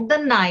 throughout the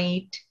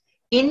night,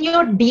 in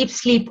your deep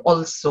sleep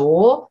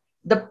also,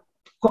 the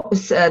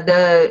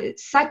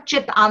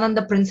Satchit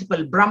Ananda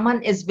principle,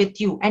 Brahman is with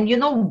you. And you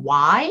know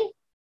why?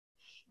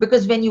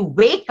 Because when you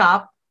wake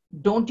up,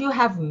 don't you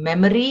have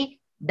memory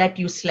that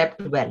you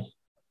slept well?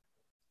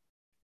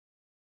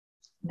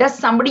 Does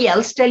somebody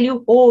else tell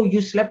you, oh,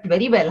 you slept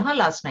very well,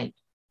 last night?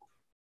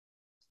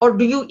 Or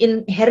do you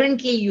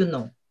inherently, you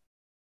know?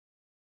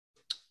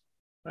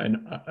 I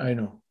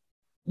know.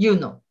 You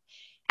know.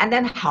 And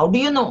then how do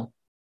you know?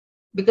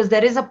 Because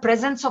there is a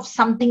presence of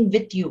something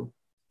with you.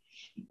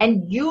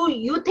 And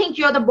you think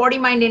you're the body,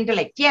 mind,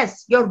 intellect.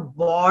 Yes, your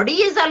body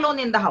is alone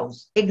in the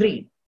house.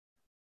 Agreed.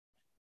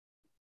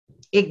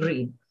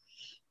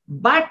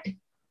 But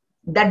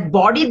that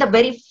body, the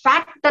very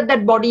fact that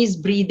that body is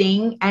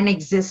breathing and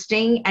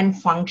existing and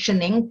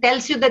functioning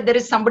tells you that there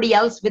is somebody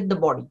else with the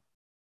body.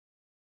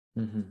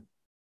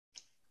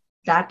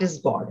 That is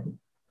God.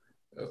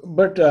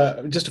 But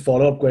just a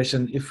follow-up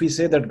question. If we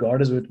say that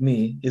God is with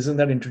me, isn't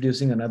that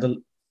introducing another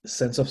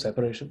sense of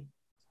separation?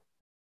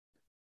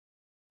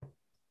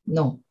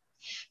 No,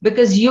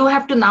 because you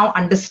have to now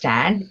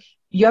understand,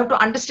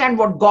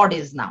 what God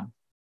is now.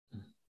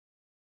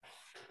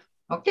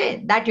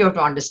 Okay, that you have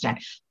to understand.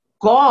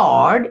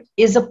 God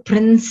is a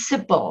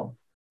principle.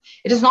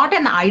 It is not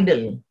an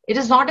idol. It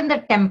is not in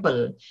the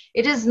temple.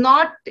 It is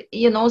not,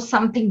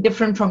 something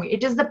different from you.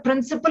 It is the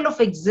principle of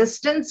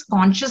existence,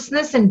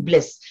 consciousness, and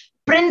bliss.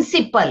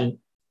 Principle.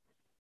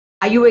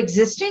 Are you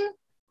existing?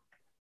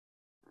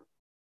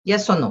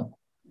 Yes or no?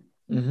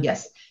 Mm-hmm.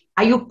 Yes.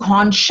 Are you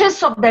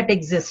conscious of that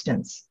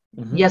existence?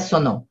 Mm-hmm. Yes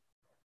or no?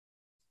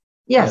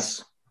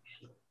 Yes.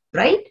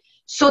 Right?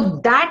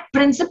 So that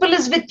principle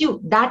is with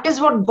you. That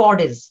is what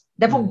God is.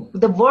 Therefore,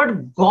 the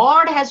word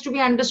God has to be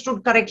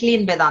understood correctly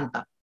in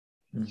Vedanta.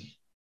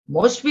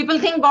 Most people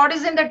think God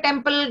is in the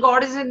temple,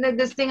 God is in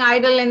this thing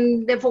idol,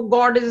 and therefore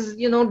God is,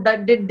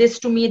 did this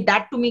to me,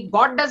 that to me.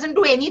 God doesn't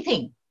do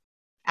anything.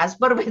 As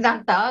per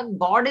Vedanta,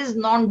 God is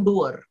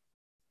non-doer.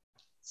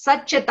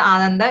 Satchit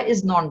Ananda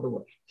is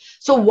non-doer.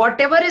 So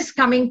whatever is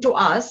coming to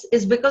us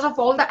is because of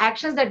all the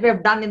actions that we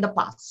have done in the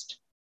past.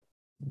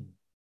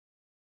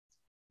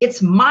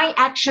 It's my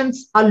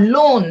actions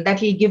alone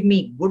that will give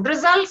me good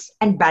results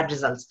and bad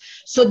results.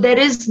 So there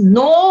is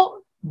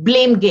no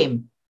blame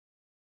game.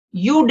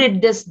 You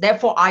did this,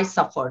 therefore I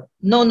suffered.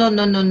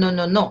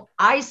 No.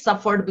 I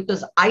suffered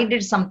because I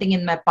did something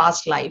in my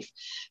past life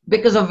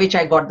because of which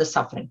I got the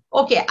suffering.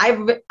 Okay,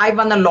 I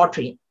won a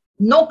lottery.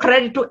 No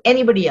credit to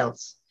anybody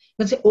else.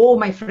 You say, oh,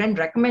 my friend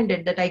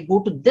recommended that I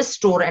go to this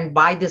store and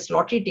buy this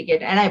lottery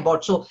ticket and I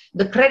bought. So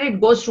the credit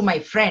goes to my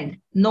friend.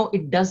 No,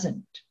 it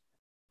doesn't.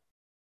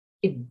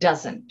 It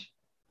doesn't.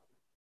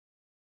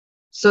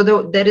 So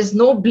there is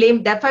no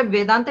blame. That's why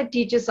Vedanta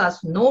teaches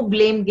us no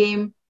blame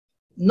game.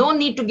 No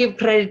need to give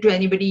credit to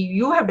anybody.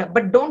 You have done,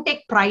 but don't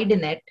take pride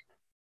in it.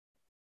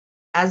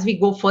 As we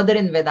go further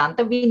in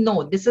Vedanta, we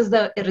know this is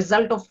the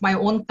result of my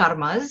own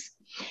karmas.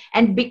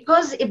 And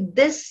because if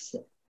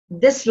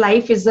this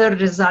life is a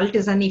result,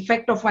 is an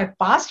effect of my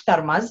past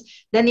karmas,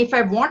 then if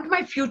I want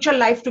my future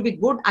life to be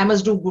good, I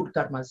must do good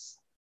karmas.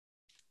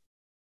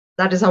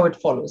 That is how it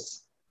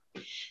follows.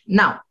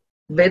 Now,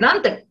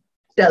 Vedanta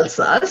tells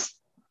us,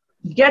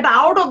 get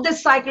out of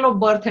this cycle of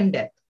birth and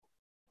death.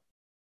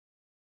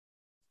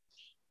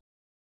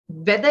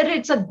 Whether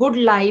it's a good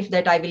life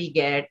that I will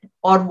get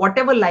or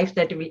whatever life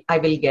that I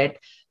will get,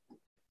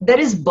 there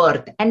is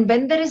birth. And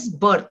when there is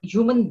birth,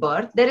 human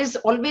birth, there is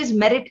always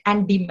merit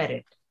and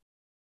demerit.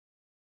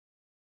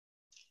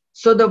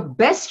 So the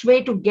best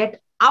way to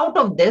get out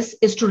of this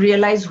is to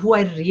realize who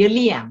I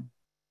really am.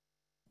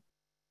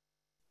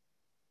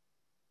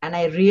 And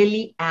I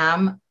really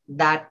am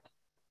that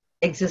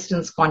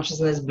existence,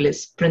 consciousness,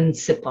 bliss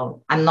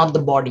principle. I'm not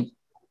the body.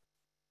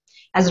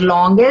 As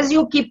long as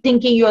you keep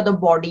thinking you're the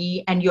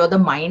body and you're the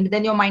mind,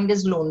 then your mind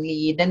is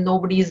lonely. Then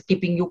nobody is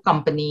keeping you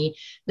company.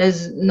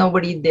 There's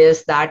nobody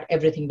this, that,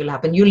 everything will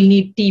happen. You'll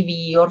need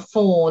TV or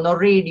phone or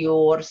radio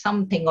or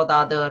something or the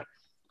other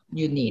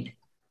you need.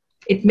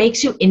 It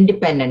makes you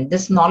independent.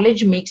 This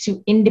knowledge makes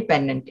you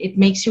independent. It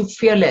makes you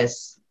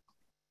fearless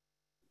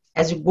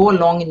as you go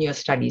along in your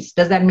studies.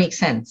 Does that make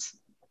sense?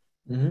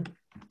 Mm-hmm.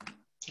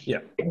 Yeah.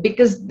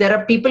 Because there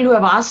are people who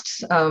have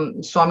asked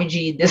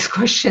Swamiji this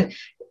question.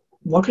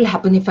 What will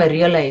happen if I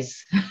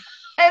realize?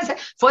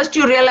 First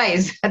you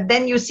realize,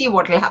 then you see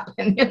what will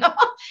happen.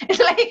 It's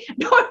like,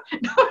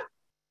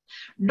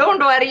 don't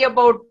worry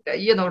about,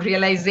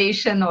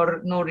 realization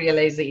or no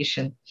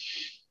realization.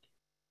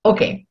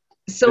 Okay.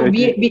 So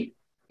we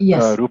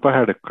yes. Rupa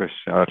had a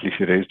question, or at least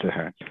she raised her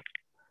hand.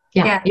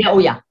 Yeah. Oh,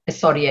 yeah.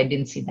 Sorry, I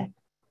didn't see that.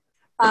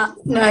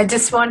 No, I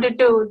just wanted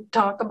to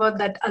talk about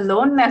that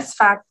aloneness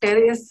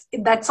factor.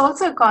 That's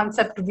also a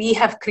concept we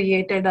have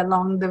created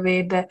along the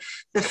way, the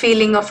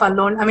feeling of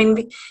alone. I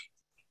mean,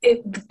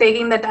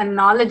 taking that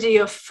analogy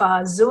of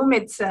Zoom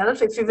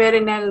itself, if we were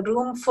in a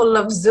room full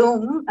of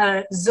Zoom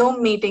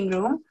meeting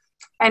room,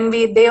 and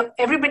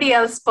everybody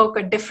else spoke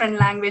a different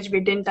language we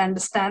didn't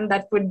understand,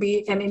 that would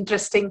be an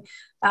interesting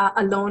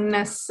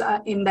aloneness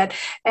in that.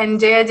 And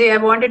Jayaji, I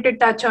wanted to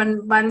touch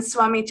on one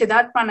Swami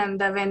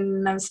Chidatmananda.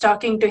 When I was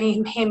talking to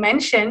him, he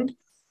mentioned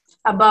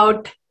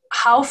about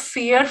how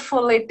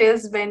fearful it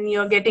is when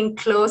you're getting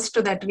close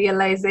to that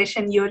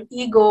realization. Your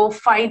ego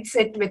fights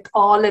it with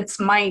all its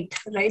might,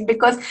 right?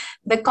 Because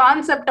the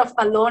concept of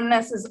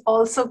aloneness is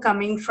also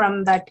coming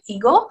from that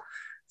ego.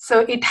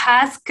 So it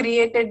has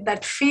created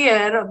that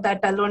fear of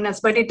that aloneness,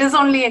 but it is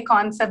only a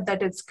concept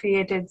that it's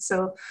created.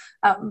 So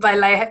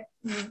while I have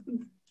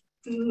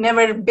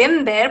never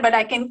been there, but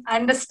I can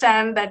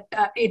understand that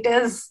it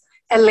is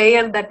a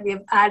layer that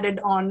we've added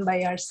on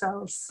by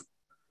ourselves.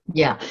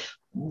 Yeah.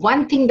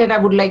 One thing that I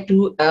would like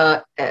to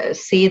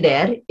say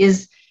there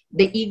is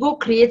the ego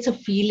creates a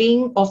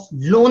feeling of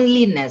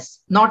loneliness,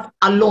 not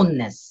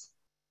aloneness.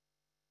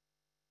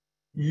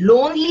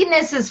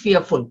 Loneliness is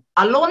fearful.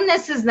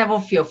 Aloneness is never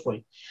fearful.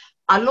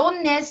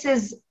 Aloneness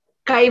is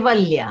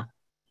kaivalya.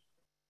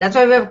 That's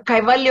why we have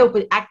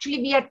Kaivalya. Actually,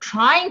 we are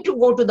trying to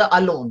go to the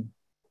alone.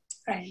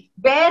 Right.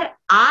 Where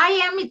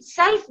I am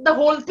itself the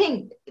whole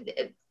thing.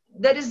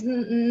 There is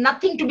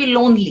nothing to be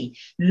lonely.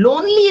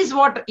 Lonely is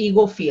what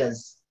ego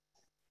fears.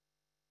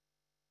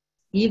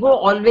 Ego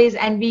always,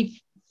 and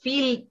we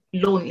feel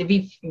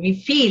lonely. We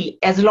feel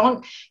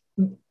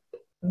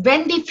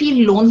when we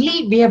feel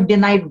lonely, we have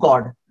denied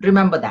God.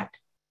 Remember that.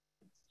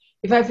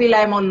 If I feel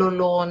I'm all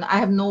alone, I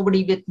have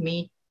nobody with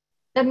me,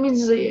 that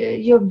means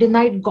you have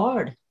denied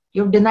God.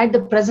 You have denied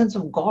the presence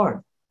of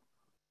God.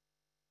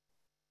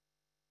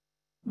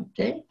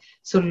 Okay.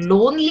 So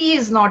lonely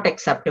is not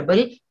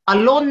acceptable.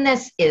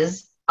 Aloneness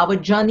is, our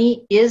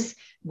journey is,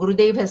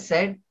 Gurudev has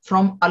said,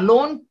 from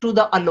alone to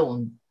the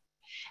alone.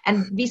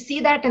 And we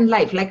see that in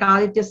life, like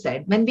Aditya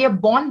said, when we are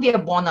born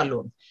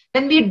alone.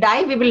 When we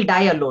die, we will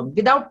die alone.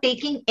 Without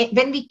taking,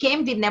 when we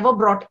came, we never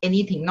brought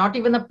anything. Not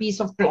even a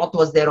piece of cloth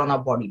was there on our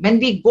body. When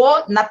we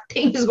go,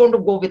 nothing is going to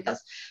go with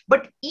us.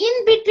 But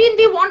in between,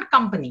 we want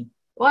company.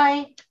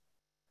 Why?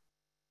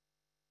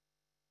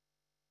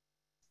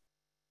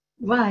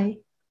 Why?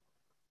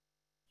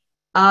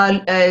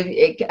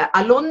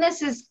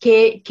 Aloneness is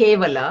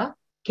kevala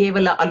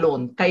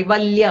alone.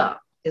 Kaivalya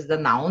is the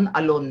noun,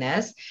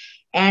 aloneness.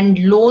 And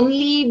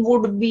lonely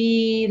would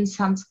be in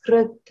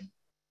Sanskrit.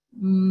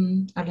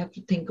 I'll have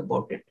to think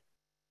about it.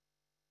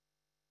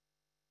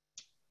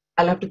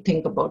 I'll have to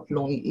think about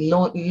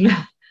lonely.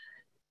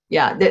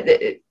 Yeah,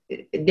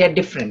 they're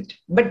different.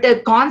 But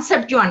the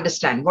concept you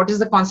understand. What is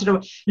the concept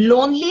of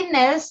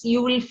loneliness?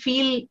 You'll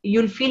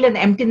feel an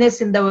emptiness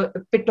in the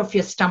pit of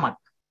your stomach.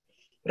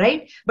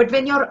 Right? But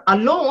when you're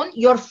alone,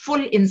 you're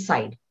full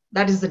inside.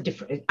 That is the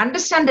difference.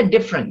 Understand the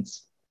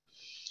difference.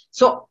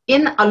 So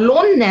in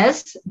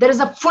aloneness, there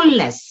is a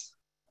fullness.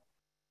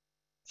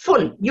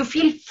 Full. You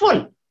feel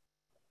full.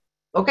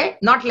 Okay?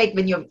 Not like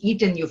when you've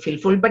eaten, you feel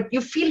full, but you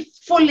feel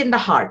full in the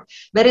heart.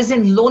 Whereas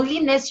in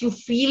loneliness, you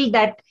feel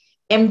that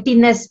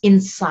emptiness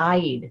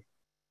inside.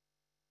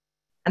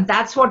 And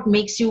that's what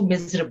makes you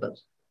miserable.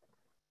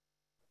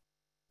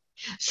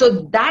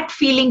 So that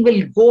feeling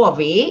will go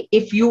away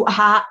if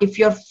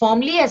you're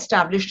firmly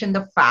established in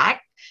the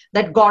fact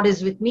that God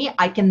is with me.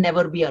 I can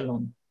never be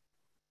alone.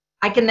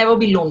 I can never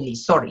be lonely.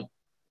 Sorry.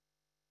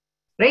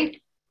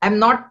 Right? I'm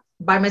not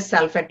by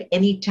myself at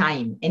any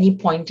time, any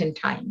point in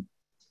time.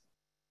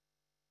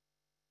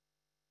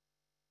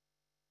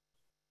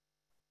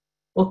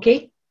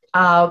 Okay.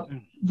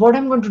 What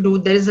I'm going to do,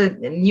 there is a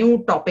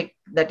new topic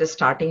that is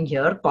starting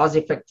here, cause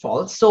effect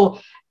falls. So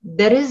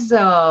there is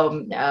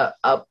a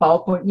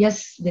PowerPoint.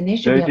 Yes,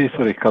 Dinesh.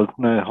 Sorry,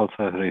 Kalpana also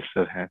has raised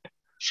her hand.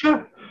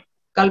 Sure.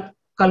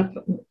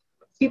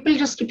 People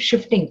just keep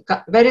shifting.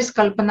 Where is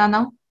Kalpana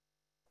now?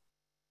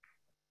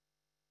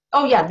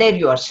 Oh, yeah, there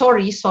you are.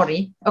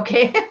 Sorry.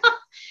 Okay.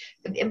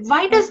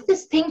 Why does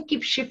this thing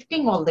keep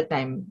shifting all the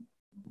time?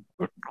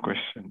 Good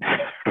question.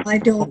 I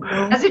don't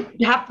know. Does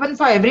it happen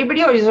for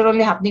everybody or is it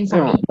only happening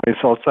for me?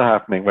 It's also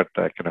happening, but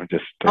I can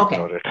just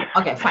ignore it.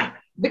 Okay, fine.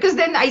 Because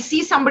then I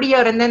see somebody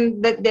here and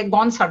then they're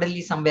gone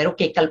suddenly somewhere.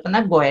 Okay,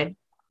 Kalpana, go ahead.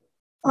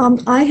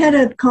 I had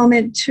a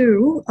comment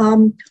too.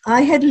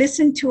 I had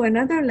listened to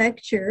another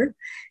lecture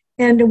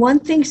and one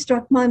thing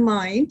struck my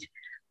mind.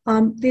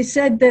 They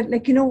said that,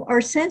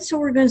 our sense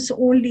organs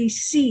only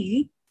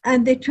see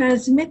and they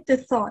transmit the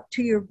thought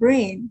to your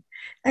brain.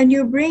 And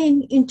your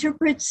brain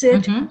interprets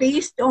it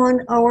based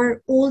on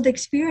our old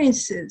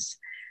experiences.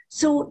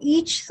 So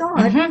each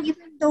thought,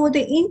 even though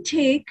the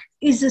intake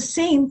is the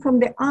same from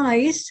the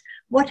eyes,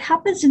 what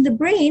happens in the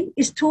brain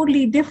is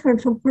totally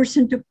different from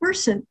person to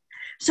person.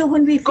 So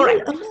when we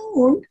feel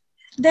alone,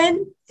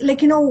 then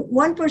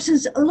one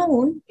person's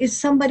alone is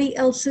somebody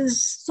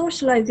else's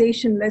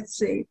socialization, let's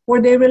say,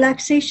 or their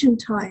relaxation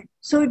time.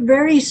 So it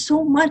varies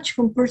so much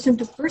from person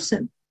to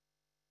person.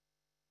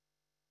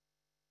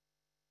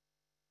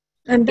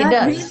 And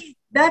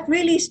that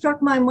really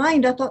struck my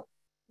mind. I thought,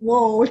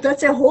 whoa,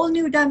 that's a whole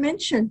new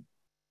dimension.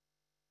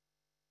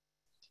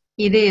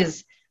 It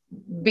is,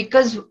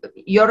 because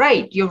you're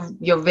right.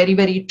 You're very,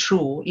 very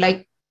true.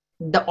 Like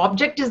the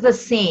object is the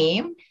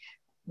same,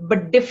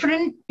 but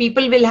different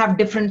people will have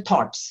different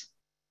thoughts.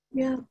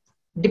 Yeah.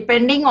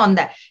 Depending on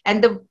that.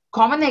 And the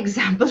common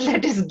example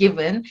that is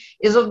given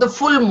is of the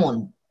full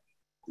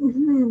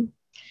moon.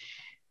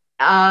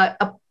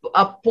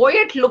 A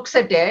poet looks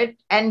at it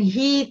and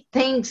he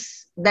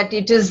thinks that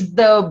it is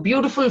the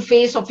beautiful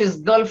face of his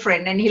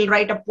girlfriend and he'll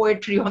write a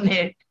poetry on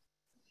it.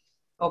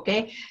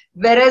 Okay.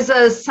 Whereas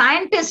a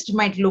scientist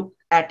might look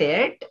at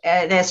it,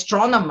 an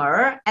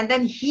astronomer, and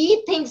then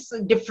he thinks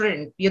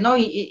different.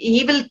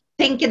 He will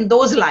think in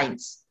those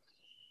lines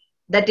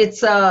that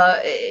it's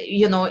a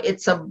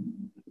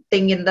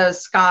thing in the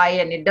sky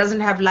and it doesn't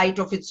have light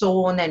of its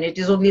own and it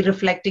is only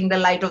reflecting the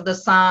light of the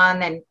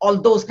sun and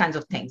all those kinds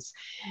of things.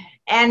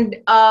 And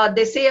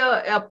they say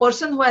a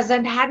person who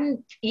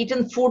hadn't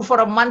eaten food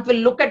for a month will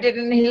look at it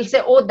and he'll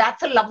say, oh,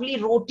 that's a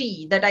lovely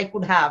roti that I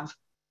could have.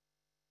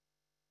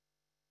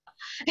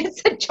 It's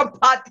a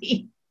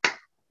chapati.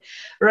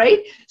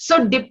 right?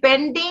 So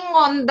depending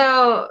on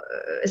the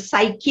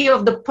psyche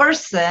of the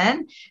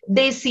person,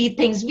 they see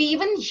things. We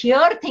even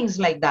hear things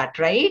like that,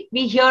 right?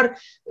 We hear,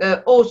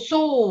 oh,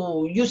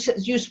 so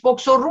you spoke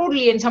so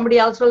rudely, and somebody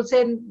else will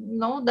say,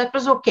 no, that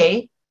was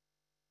okay.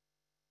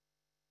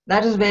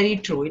 That is very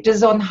true. It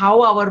is on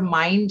how our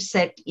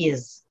mindset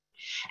is.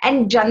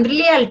 And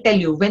generally, I'll tell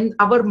you, when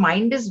our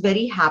mind is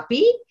very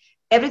happy,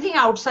 everything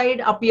outside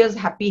appears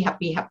happy,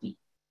 happy, happy.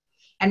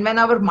 And when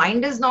our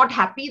mind is not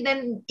happy,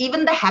 then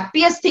even the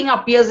happiest thing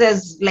appears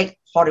as like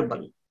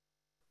horrible.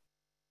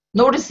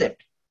 Notice it.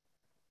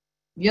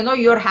 You know,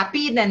 you're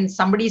happy, then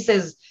somebody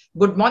says,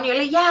 good morning. You're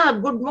like, yeah,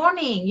 good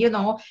morning, you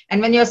know.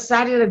 And when you're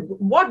sad, you're like,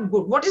 what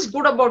good? What is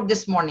good about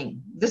this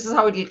morning? This is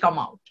how it will come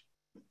out.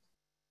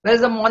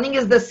 Whereas the morning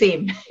is the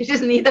same. It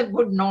is neither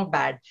good nor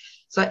bad.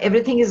 So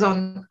everything is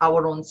on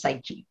our own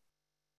psyche.